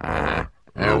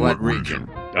 What region?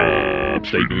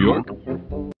 Upstate New York.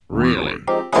 Really?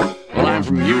 Well, I'm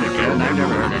from Utica, and I've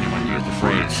never heard anyone use the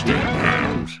phrase steamed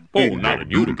hams. Oh, not in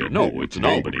Utica. No, it's an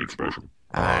Albany expression.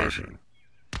 I see.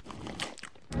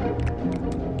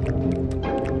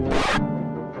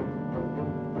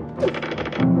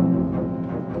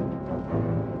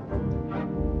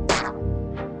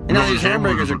 You know, these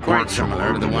hamburgers are quite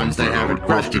similar to the ones they have at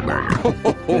Krusty Burger.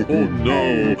 Oh,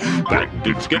 no.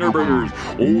 Patented Skinner Burgers.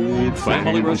 Old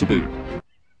family recipe.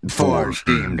 For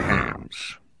steamed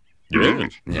hams.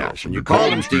 Yes. Yes, and you call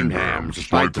them steamed hams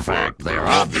despite the fact they are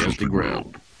obviously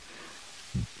grilled.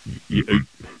 You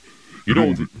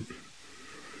know,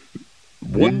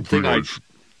 one thing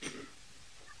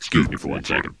excuse me for 1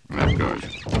 second. Of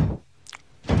course.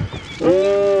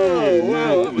 Oh,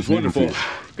 well, that was wonderful.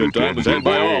 Good time was had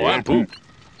by all. I pooped.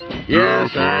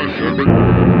 Yes, I should be.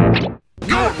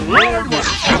 Good Lord, what's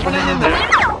happening in there?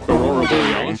 Aurora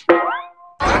Borealis.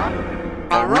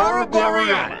 Aurora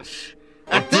Borealis.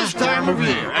 At this time of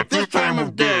year, at this time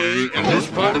of day, in this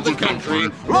part of the country,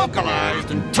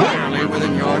 localized entirely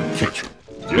within your kitchen.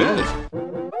 Yes.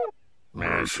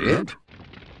 That's it?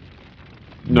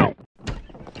 No.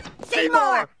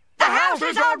 Seymour, the house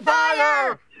is on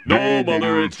fire! No,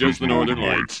 Mother, it's just the Northern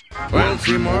Lights. Well,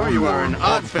 Seymour, you are an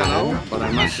odd fellow, but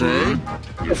I must say,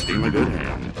 you steam a good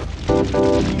hand.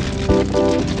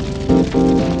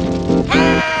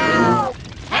 Help!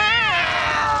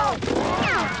 Help!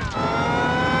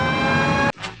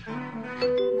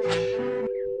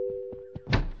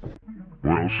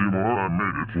 Well, Seymour, I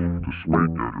made it. Despite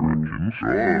your directions,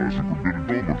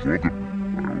 Superintendent Chalmers, welcome.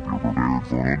 I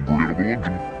hope you're prepared for an unforgettable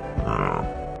luncheon.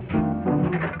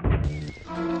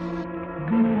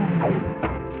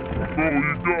 Oh,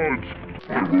 you gods!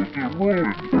 My roast is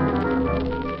ruined!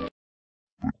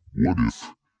 But what if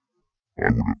I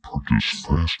were to purchase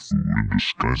fast food and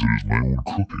disguise it as my own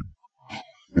cooking?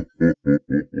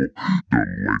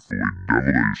 Delightfully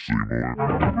devilish, Seymour.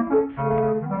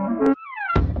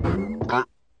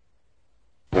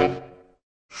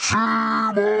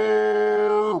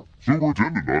 Seymour!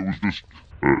 Superintendent, I was just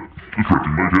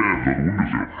stretching my calves on the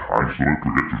windowsill.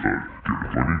 Isometric exercise. Care to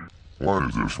join me? Why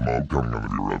is there smoke coming out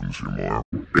of your oven, Seymour?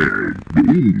 No,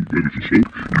 that isn't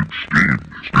smoke. It's steam.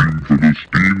 Steam from the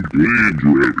steamed clams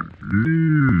you're having.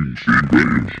 Steamed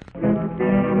clams.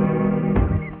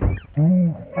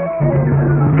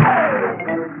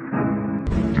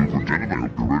 Superintendent, I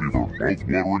hope you're ready for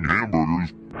mouth-watering hamburgers.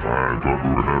 I thought we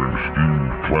were having steamed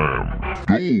clams.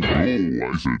 No, I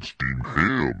said steamed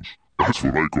hams. That's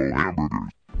what I call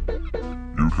hamburgers.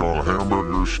 You call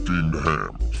hamburgers steamed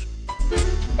hams?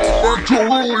 Oh, it's a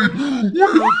really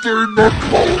weird thing to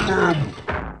call them!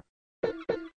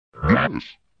 Yes,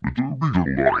 it's a regional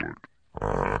dialect.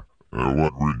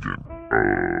 What region?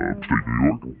 Upstate New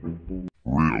York?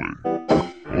 Really?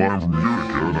 Well, I'm from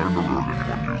Utica, and I've never heard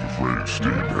anyone use the phrase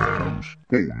steamed hams.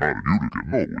 Oh, not in Utica,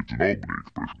 no, it's an Albany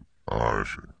expression. I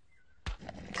see.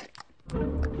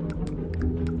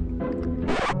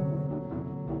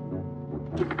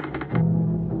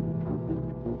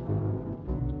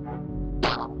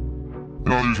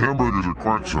 You know, these hamburgers are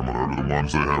quite similar to the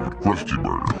ones they have at Krusty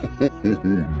Burger. Oh,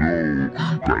 no.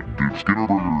 Patented Skinner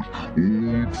Burgers.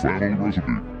 Old family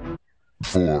recipe.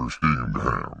 4 steamed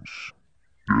hams.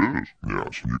 Yes,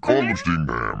 yes, and you call them steamed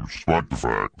hams despite the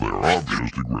fact they are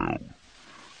obviously grilled. You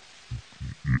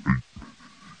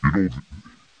know,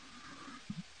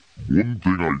 one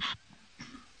thing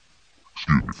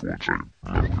excuse me for 1 second.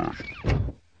 Oh,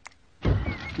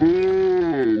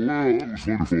 well, that was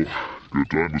wonderful. Good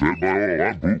time was had by all.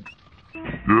 I'm pooped.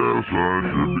 Yes, I should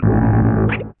be.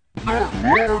 Good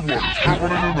Lord, what is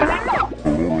happening in there?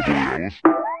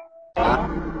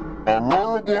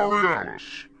 Aurora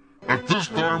Borealis. At this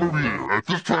time of year, at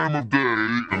this time of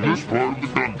day, in this part of the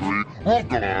country,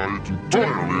 localized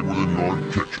entirely within your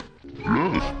kitchen.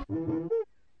 Yes.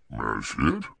 That's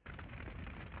it?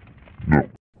 No.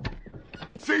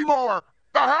 Seymour,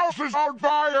 the house is on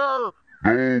fire!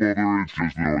 No, Mother, it's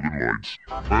just the Northern Lights.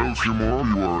 Well, Seymour,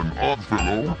 you are an odd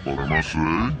fellow, but I must say,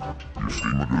 you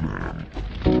steam a good ham.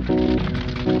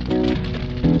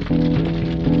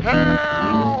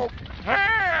 Help!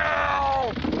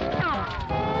 Help!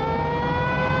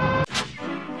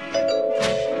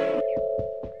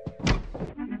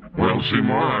 Well,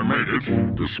 Seymour, I made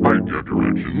it, despite your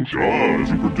directions.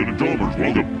 Superintendent Chalmers,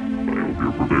 welcome. I hope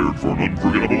you're prepared for an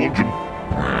unforgettable luncheon.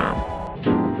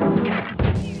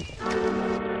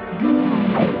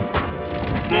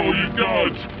 Oh, you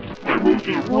gods! My roast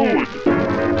is ruined!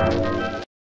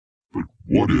 But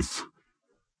what if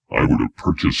I were to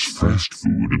purchase fast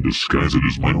food and disguise it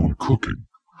as my own cooking?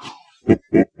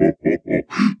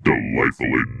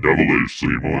 Delightfully devilish,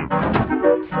 Seymour.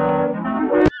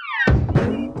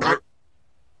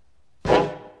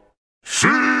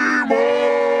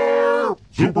 Seymour!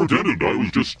 Superintendent, I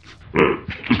was just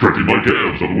stretching my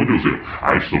calves on the windowsill.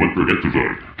 I still went for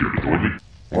exercise. Care to join me?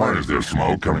 Why is there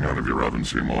smoke coming out of your oven,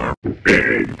 Seymour? No,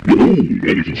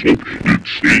 that isn't smoke. It's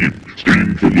steam.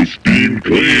 Steam from the steamed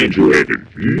clams we're having.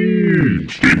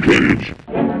 Steamed clams.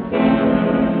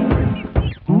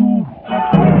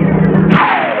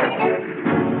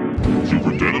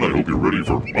 Superintendent, I hope you're ready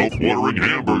for mouth-watering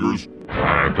hamburgers.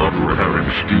 I thought we were having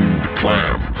steamed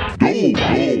clams. No,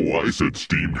 I said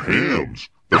steamed hams.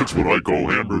 That's what I call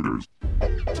hamburgers.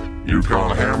 You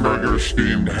call hamburgers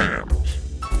steamed hams?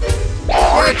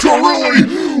 Oh, it's a really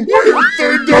weird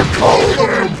thing to call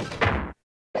them!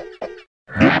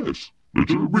 Yes,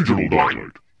 it's a regional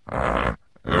dialect.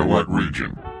 What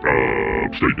region?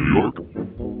 Upstate New York.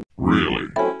 Really?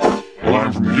 Well,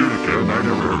 I'm from Utica, and I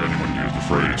never heard anyone use the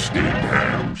phrase steamed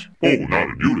hams. Oh, not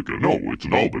in Utica, no, it's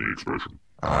an Albany expression.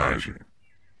 I see.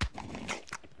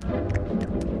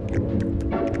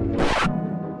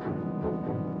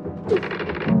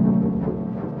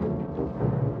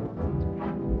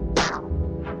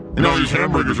 You know, these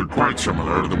hamburgers are quite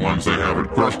similar to the ones they have at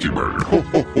Krusty Burger. Oh,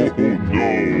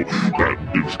 no, that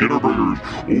is Skinner Burger's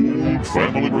old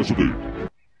family recipe.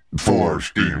 4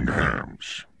 steamed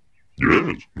hams.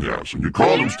 Yes. Yes, and you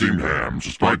call them steamed hams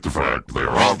despite the fact they are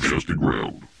obviously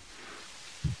grilled.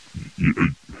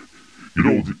 You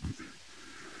know,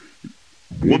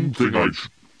 one thing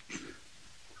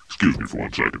excuse me for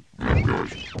 1 second. Of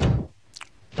course.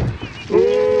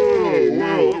 Oh,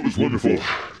 well, that was wonderful.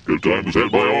 Good time was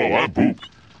had by all. I'm pooped.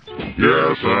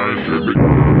 Yes, I should be.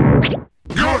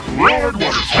 Good Lord,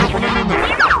 what is happening in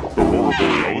there? Aurora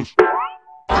Borealis.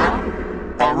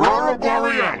 Aurora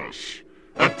Borealis.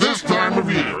 At this time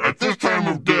of year, at this time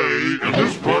of day, in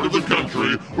this part of the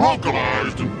country,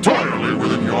 localized entirely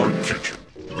within your kitchen.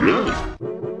 Yes.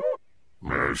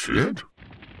 That's it?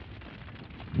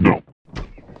 No.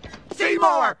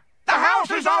 Seymour, the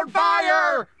house is on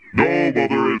fire! No,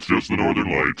 Mother, it's just the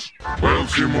Northern Lights. Well,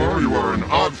 Seymour, you are an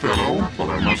odd fellow, but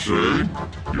I must say,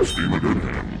 you steam a good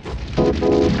ham.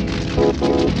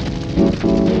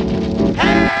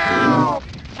 Help!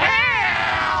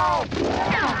 Help!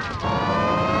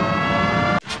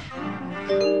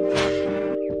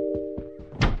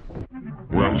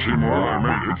 Well, Seymour, I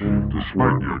made it,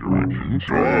 despite your directions.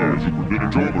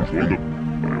 Superintendent Chalmers,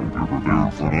 welcome. I hope you're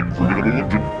prepared for an unforgettable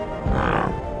luncheon.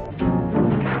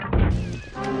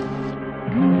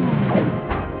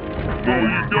 Oh,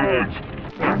 you gods!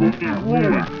 My roast is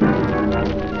ruined!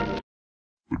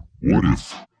 But what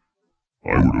if I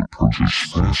were to purchase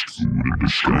fast food and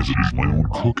disguise it as my own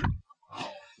cooking?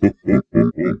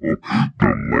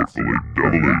 Delightfully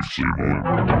devilish, Seymour.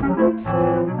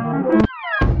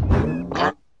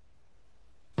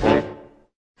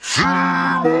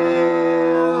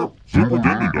 Seymour!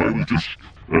 Superintendent, I was just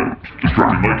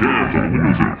stretching my calves on the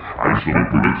windowsill. I still went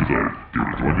for exercise. Care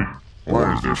to join me?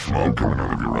 Why is there smoke coming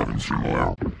out of your oven, Seymour?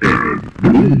 No,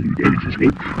 that isn't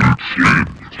smoke. It's steam.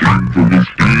 Steam from the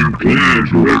steamed clams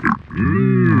we're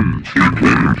having. Steamed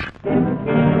clams.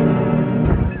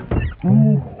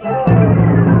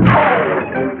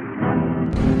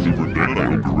 Superintendent, I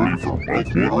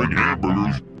mouth-watering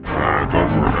hamburgers. I thought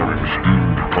we were having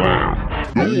steamed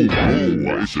clams. No,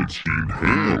 I said steamed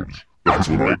hams. That's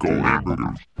what I call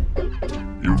hamburgers.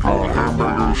 You call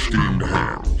hamburgers steamed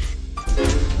hams?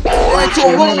 That's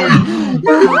a really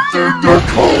weird thing to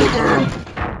call them!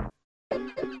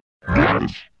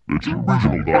 Yes, it's a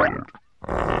regional dialect.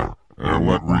 And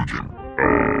what region?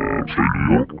 Say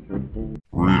New York.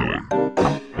 Really?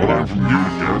 Well, I'm from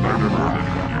Utica, and I never heard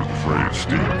anyone use the phrase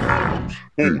steamed hams.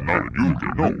 Oh, not in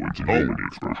Utica, no, it's an Albany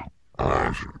expression.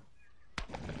 I see.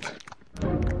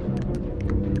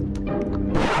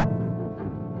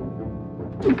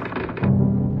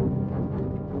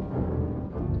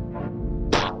 You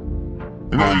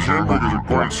know, these hamburgers are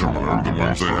quite similar to the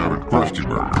ones they have at Krusty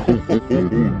Burger. Oh,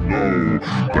 no,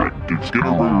 patented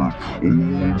Skinner Burger's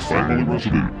old family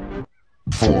recipe.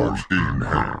 4 steamed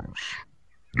hams.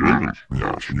 Yes,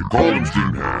 and you call them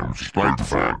steamed hams despite the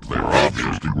fact they are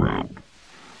obviously grilled.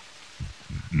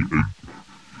 You know,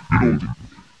 one thing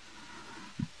excuse me for 1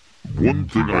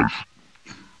 second. Oh,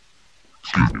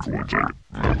 gosh. Oh,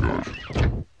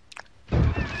 well, that was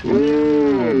wonderful. Good time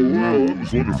said by all, I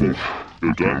pooped.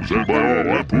 Yes, I should be.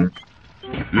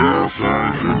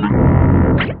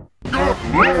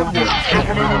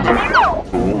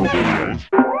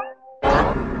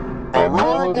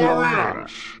 Aurora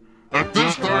Borealis. At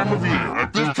this time of year,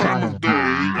 at this time of day,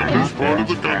 in this part of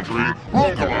the country,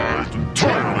 localized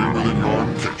entirely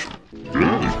within your kitchen.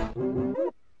 Yes.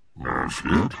 That's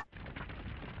it?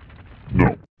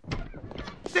 No.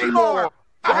 Seymour!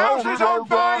 The house is on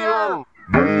fire!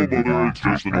 No, Mother, it's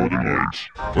just the Northern Lights.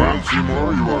 Well,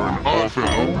 Seymour, you are an odd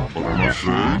fellow, but I must say,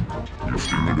 you're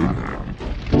still in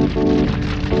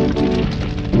good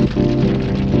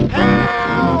hands.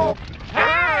 Help!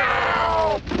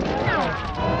 Help!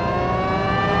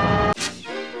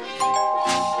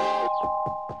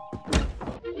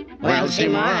 Well,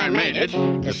 Seymour, I made it,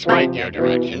 despite your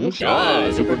directions.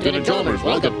 Superintendent Chalmers,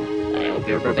 welcome. I hope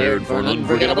you're prepared for an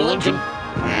unforgettable luncheon.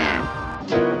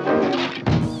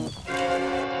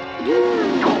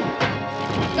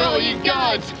 Oh, you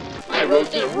gods! My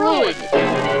roast is ruined!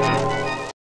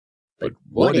 But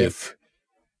what if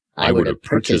I were to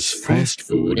purchase fast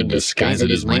food and disguise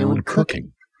it as my own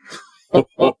cooking?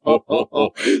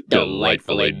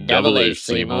 Delightfully devilish,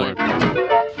 Seymour.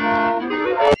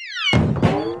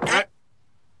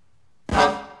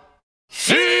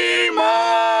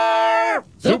 Seymour!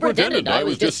 Superintendent, I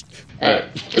was just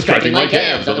stretching my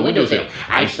calves on the windowsill.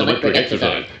 I still like quick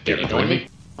exercise. Care to join me?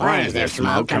 Why is there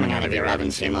smoke coming out of your oven,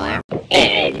 Seymour?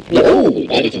 No,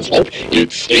 that isn't smoke.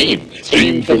 It's steam.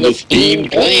 Steam from the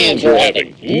steamed clams we're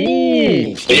having.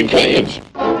 Steamed clams.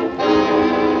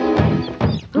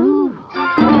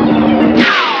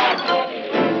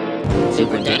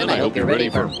 Superintendent, I hope you're ready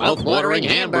for mouth-watering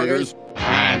hamburgers.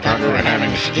 I thought we were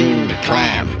having steamed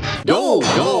clams. No,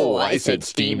 I said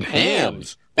steamed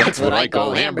hams. That's what I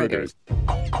call hamburgers.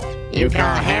 You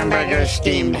call hamburgers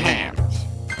steamed hams?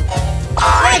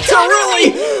 That's a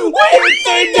really weird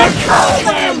thing to call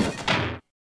them!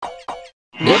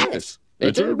 Yes,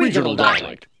 it's a regional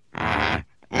dialect.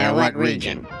 What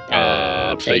region?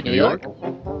 Upstate New York?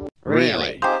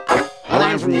 Really? Well,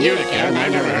 I'm from Utica, and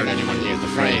I've never heard anyone use the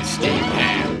phrase steamed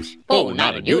hams. Oh,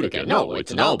 not in Utica. No,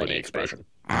 it's an Albany expression.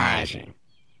 I see.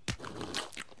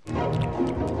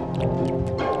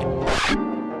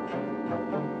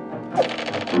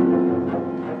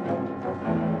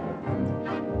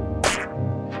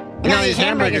 You know, these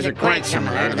hamburgers are quite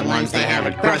similar to the ones they have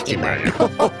at Krusty Burger.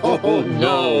 Oh,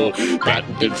 no.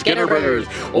 Patented Skinner Burger's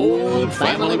old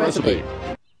family recipe.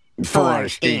 4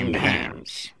 steamed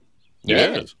hams.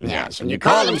 Yes. Yes, and you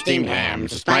call them steamed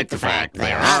hams despite the fact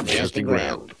they are obviously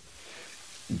grilled.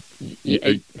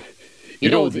 You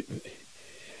know,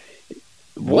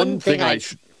 one thing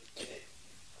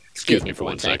excuse me for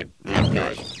 1 second. Of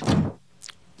course.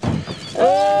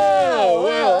 Oh,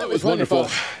 well, that was wonderful.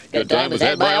 Good time was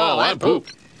had by all. I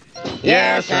pooped.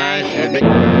 Yes, I should be.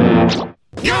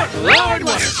 Good Lord,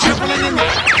 what is happening in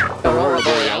there? Aurora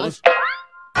Borealis.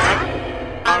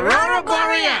 Aurora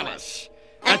Borealis.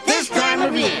 At this time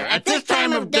of year, at this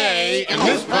time of day, in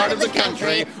this part of the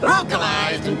country,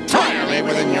 localized entirely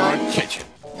within your kitchen.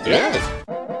 Yes.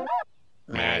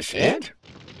 That's it?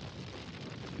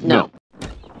 No.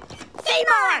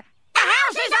 Seymour! The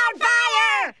house is on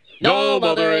fire! No,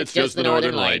 Mother, it's just the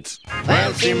Northern Lights.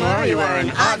 Well, Seymour, you are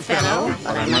an odd fellow,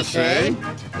 but I must say,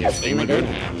 you steam a good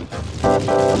ham.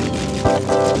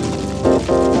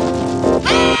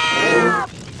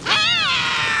 Help!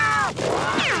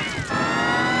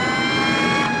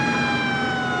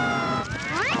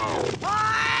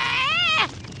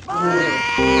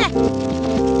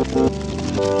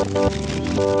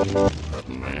 Help!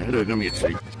 Let me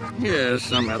see. Yes,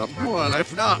 some had a boy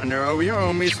left out in there over your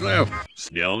own myself.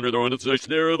 Snel naar de hond such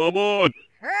there the moon.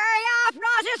 Hurry up,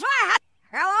 Moses!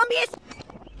 Hello, miss.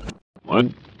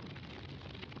 One.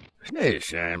 Hey,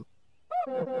 Sam.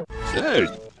 Say.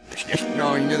 Just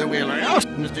going to the wheeler house,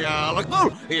 Mr. Alec.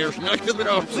 Here's next to the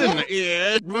dogs in the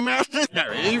ears from our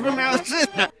sister, even our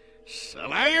sister.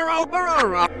 Slayer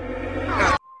Barora.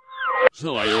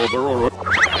 Slayer Barora.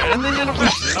 And then you'll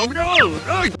over the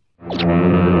road.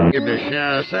 Give me a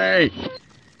shot, say.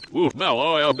 Oof, Mal,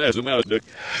 I'm as a mouse.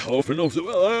 Often off the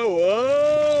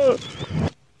well.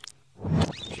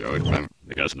 Show it, man.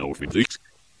 I got no things.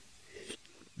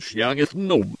 Young is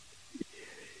no.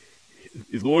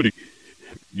 It's Lordy.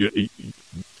 Yeah.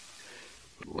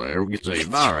 Well, we say,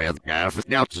 Barry, the guy for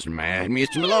the outside man, me,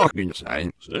 it's Malaki,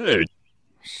 say. Say.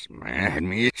 Man,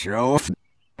 me, it's off.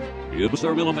 Yeah, but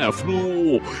start with a mouth.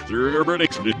 No, they're very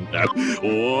excellent.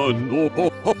 Oh, no.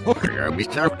 You'll be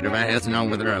talking about it now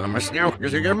with her. I'm a scout,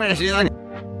 because you're messy on it.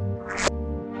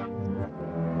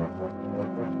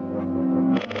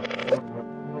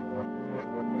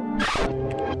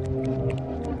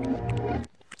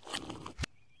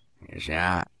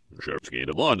 Ja. Scherpskeen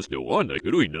de man still one, I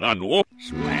could read it on the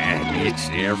Smack, it's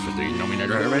there for the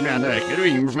nominator right now. I could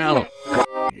read him smell.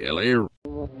 Hello.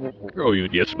 Girl, you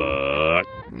get spot.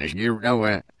 This year,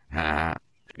 no, ha.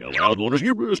 Get loud one is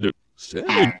your business. Say.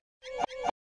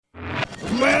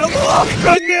 Well,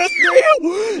 look, yes,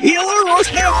 healer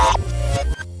was now.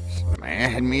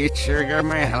 Man, me, sugar,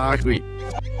 my heart, we.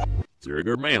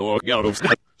 Sugar, man, walk out of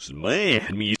that.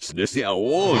 Man meets this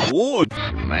one.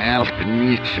 Mal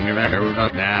meets me back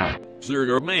out now.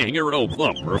 Sugar, man, you're an old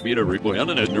plumber. If you'd ever go on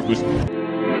and as nervous.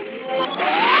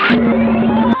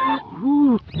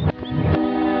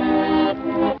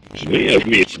 Smash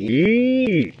meets.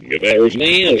 If there's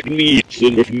nails meets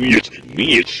and with meets.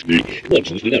 What's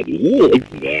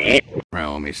that one?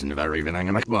 Well, Miss Never even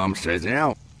hanging like bomb says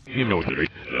now. You know that I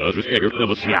just get your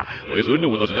yeah. I don't know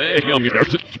what that's young you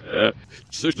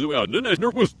such the out, then I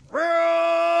nervous.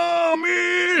 Well,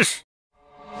 Miss.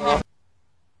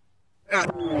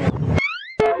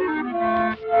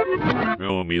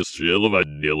 Oh, Miss Silva,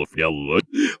 Nilla Fjalla.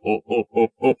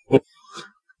 Oh.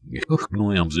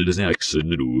 Nu am ze de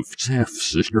accent of self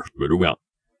sister, but well.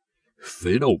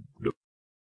 Fit old.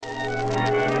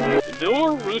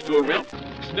 Door root around.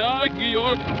 Snag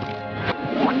your.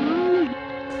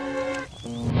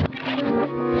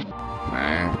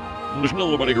 There's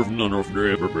nobody here from none of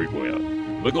the ever break way out.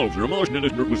 The gloves are emotion and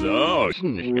it's nervous. Oh,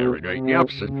 Scary right the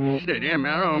opposite. Sit him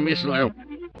out on Miss Low.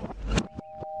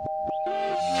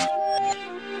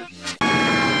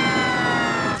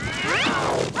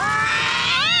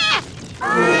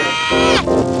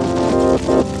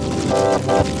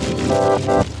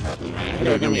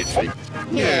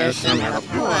 Yes, I'm a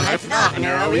poor life not in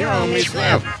your own Miss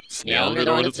Low. Scoundrel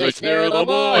on the touch there the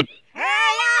board.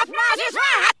 Hurry up, Moses!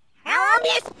 Hello,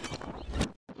 miss.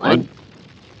 One.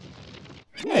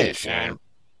 Hey, Sam.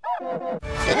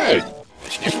 Hey.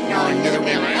 Just going to the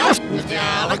wheeler house, Mr.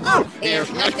 Alec.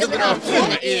 Here's next to the dogs in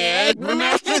the ears from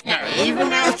our sister,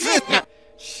 even our sister.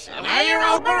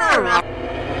 Slayer Barora.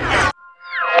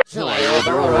 Slayer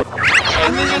Barora.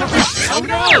 And then you'll be so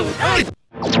good.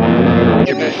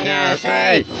 Give me a shot,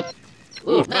 say.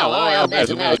 Oof, now I'll bet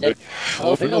him out.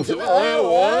 Often off the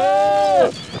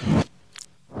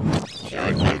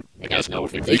I guess no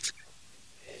things.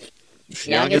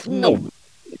 Young is no.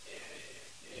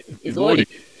 It's Lordy.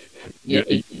 Yeah.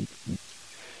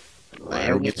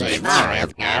 Well, you say, Mario,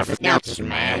 the guy for the outside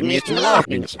man, me, it's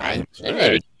Malaki, say.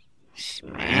 Say.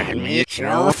 Man, me, it's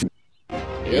off.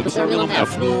 Yeah, but sorry, I'm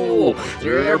half no.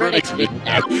 They're very excellent.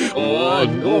 Oh,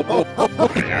 no.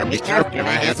 I'll be talking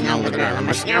about it now with her. I'm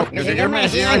a scout, because you're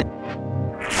messy on it.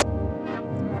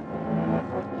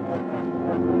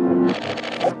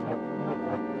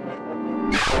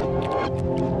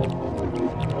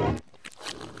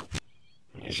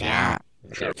 Ja.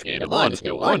 Scherpskeen of on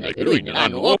still one, I could read it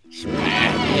on the wall.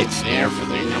 It's there for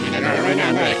the nominator right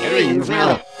now. I can read him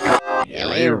smell.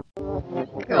 Hello.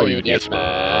 Oh, you get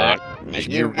smart. Miss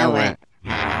you know it.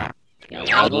 Ha.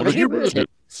 How long is your business?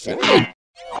 Say.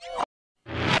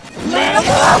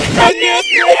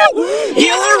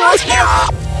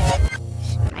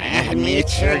 Man, me,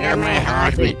 sugar, my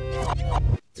heartbeat.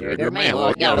 Sugar, man,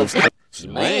 walk out of that.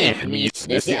 Man meets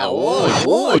this wood.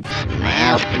 Well,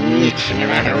 meets me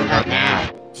right over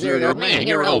now. Sugar, man,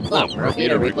 you're an old plumber. If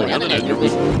you'd ever go down and as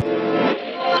was.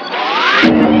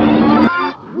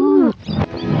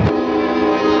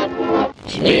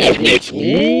 Smash meats.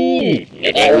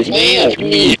 If I was nails,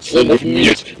 meats, and with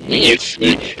meats,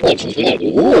 what's that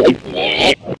wood?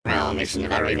 Well, Miss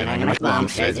Never even hanging my bomb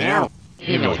says now.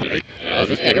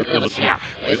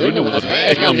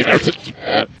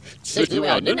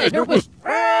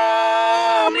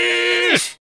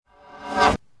 Miss!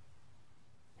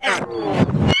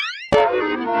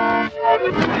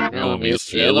 Oh, Miss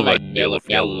Fella, vanilla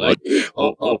fella.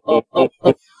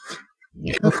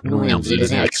 Nu am zis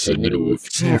să nu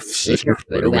să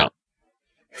nu well.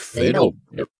 Fatal.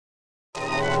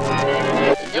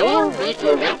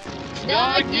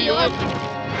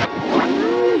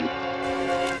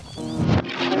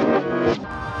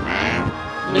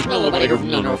 There's nobody who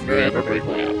knows forever pretty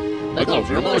well. I thought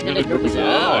for a moment it was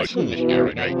all.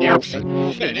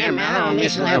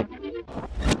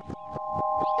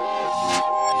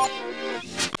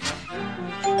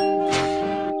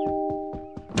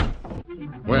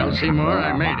 Well, Seymour,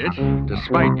 I made it,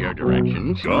 despite your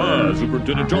directions. Ah,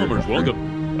 Superintendent Chalmers, welcome.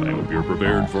 I hope you're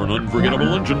prepared for an unforgettable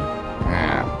luncheon.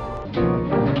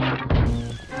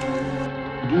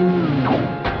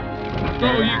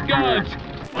 Oh, you gods!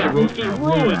 My roast is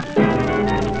ruined!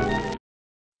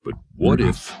 But what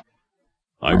if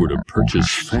I were to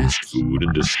purchase fast food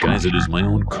and disguise it as my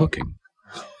own cooking?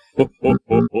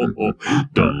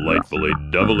 Delightfully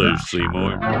devilish,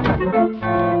 Seymour.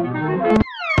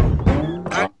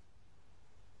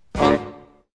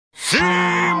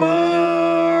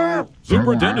 Seymour!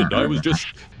 Superintendent, I was just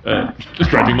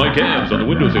strapping my calves on the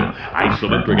windowsill.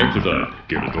 Isometric exercise.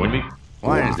 Care to join me?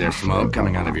 Why is there smoke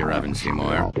coming out of your oven,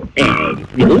 Seymour? No,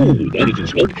 that isn't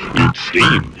smoke. It's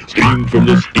steam. Steam from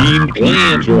the steamed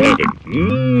clams we're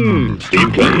having.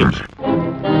 Steamed clams.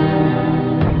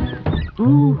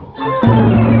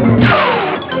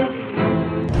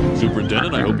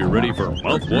 Superintendent, I hope you're ready for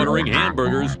mouth-watering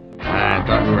hamburgers. I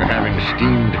thought we were having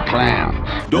steamed clams.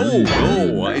 No,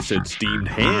 I said steamed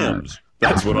hams.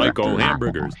 That's what I call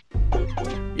hamburgers.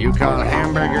 You call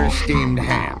hamburgers steamed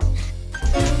hams?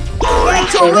 Oh,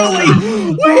 that's a really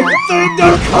weird thing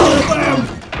to call them!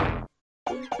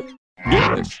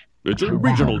 Yes, it's a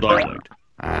regional dialect.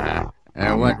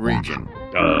 What region?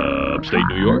 Upstate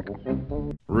New York?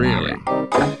 Really?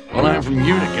 Well, I'm from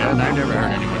Utica, and I've never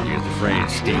heard anyone use the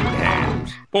phrase steamed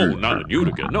hams. Oh, not in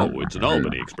Utica. No, it's an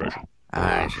Albany expression.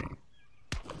 I see.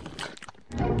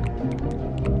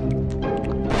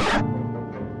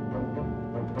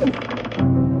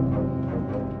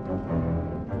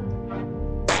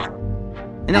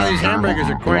 You know, these hamburgers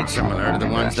are quite similar to the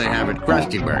ones they have at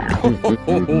Krusty Burger.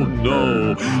 Oh,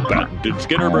 no. Patented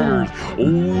Skinner Burgers.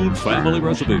 Old family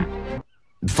recipe.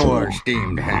 For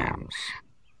steamed hams.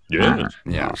 Yes.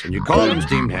 Yes, and you call them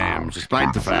steamed hams,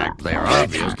 despite the fact they are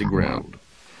obviously grilled.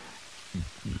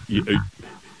 You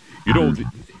know,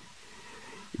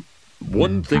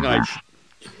 one thing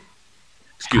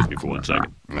excuse me for 1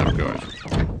 second. Of course.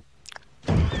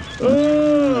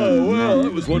 Oh, well,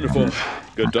 that was wonderful.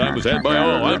 Good time was had by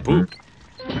all. I pooped.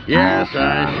 Yes,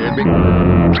 I should be.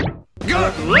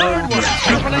 Good Lord, what is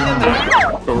happening in there?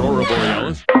 Aurora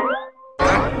Borealis.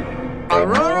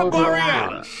 Aurora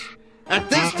Borealis. At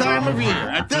this time of year,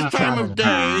 at this time of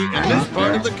day, in this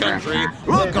part of the country,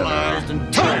 localized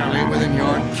entirely within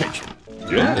your kitchen.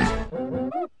 Yes.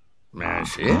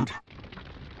 That's it?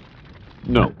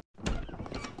 No.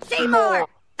 Seymour,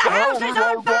 the house is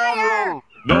on fire!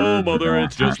 No, Mother,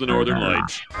 it's just the Northern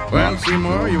Lights. Well,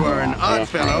 Seymour, you are an odd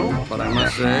fellow, but I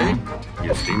must say,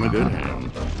 you steam a good ham.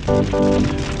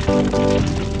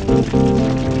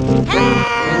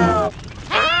 Help!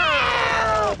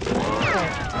 Help!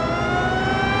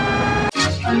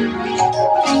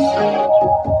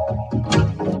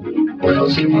 Well,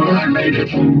 Seymour, I made it,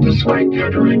 despite your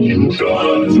directions.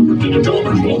 Superintendent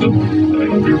Chalmers, welcome. I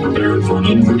hope you're prepared for an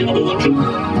unforgettable luncheon.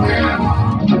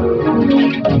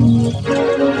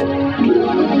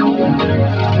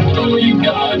 Oh, you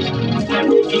gods! My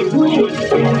roast is ruined.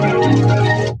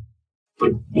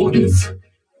 But what if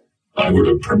I were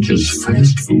to purchase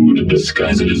fast food and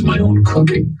disguise it as my own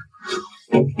cooking?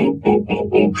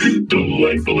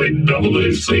 Delightfully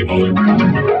devilish, Seymour.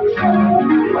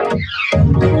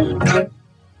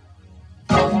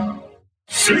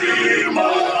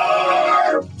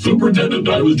 Seymour! Superintendent,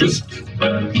 I was just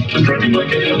strapping my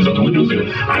calves on the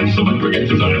windowsill. I'm some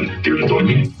exercise. Care to join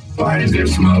me? Why is there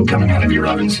smoke coming out of your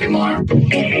oven, Seymour?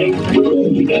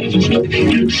 That is just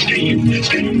steam.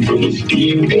 Steam from the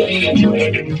steamed clams you're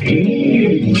having.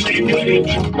 Steamed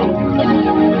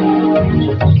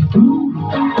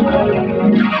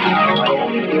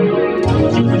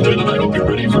Superintendent, I hope you're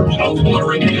ready for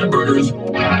mouth-watering hamburgers.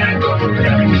 I thought we were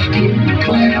having steamed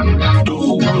clams.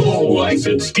 No, I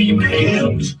said steamed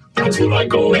hams. That's what I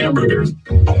call hamburgers.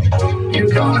 You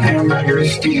call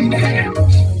hamburgers steamed hams?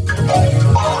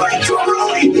 Oh, that's a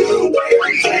really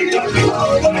weird thing to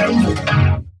call them!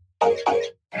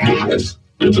 Yes,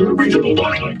 it's a regional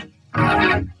dialect.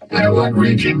 What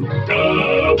region?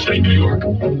 Upstate New York.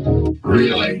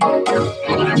 Really?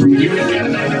 Well, I'm from Utica,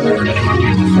 and I never heard anyone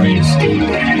use the phrase steamed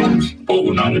hams.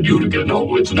 Oh, not in Utica,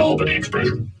 no, it's an Albany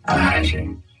expression. I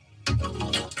see.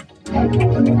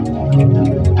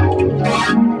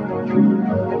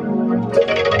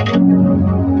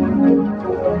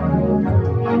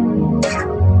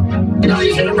 You know,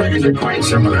 these hamburgers are quite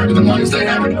similar to the ones they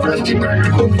have at Krusty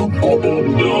Burger. Oh,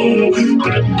 no,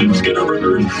 Brandon Skinner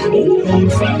Burgers,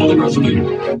 old family recipe.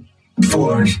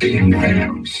 4 steamed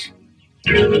hams.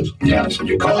 Yes. Yes,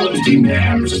 you call them steamed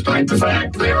hams despite the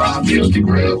fact they're obviously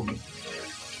grilled.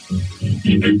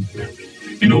 You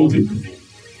know,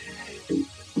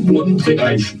 one thing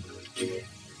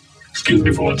excuse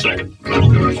me for 1 second. Well,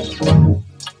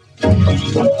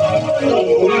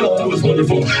 that was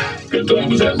wonderful. Good time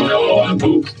was had my all on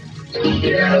poop.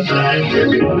 Yes, I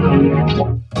did.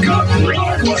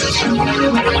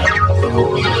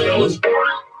 Borealis.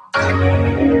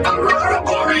 Aurora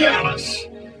Borealis.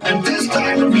 At this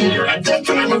time of year, at this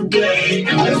time of day,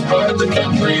 in this part of the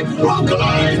country,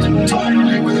 localized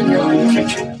entirely within your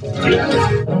kitchen.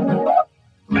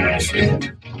 That's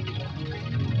it.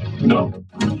 No.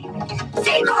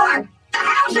 Seymour, the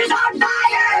house is on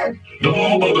fire!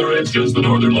 No, Mother, it's just the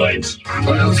Northern Lights.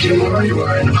 Well, Seymour, you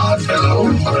are an odd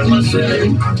fellow, but I must say,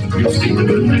 you seem a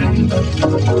good man.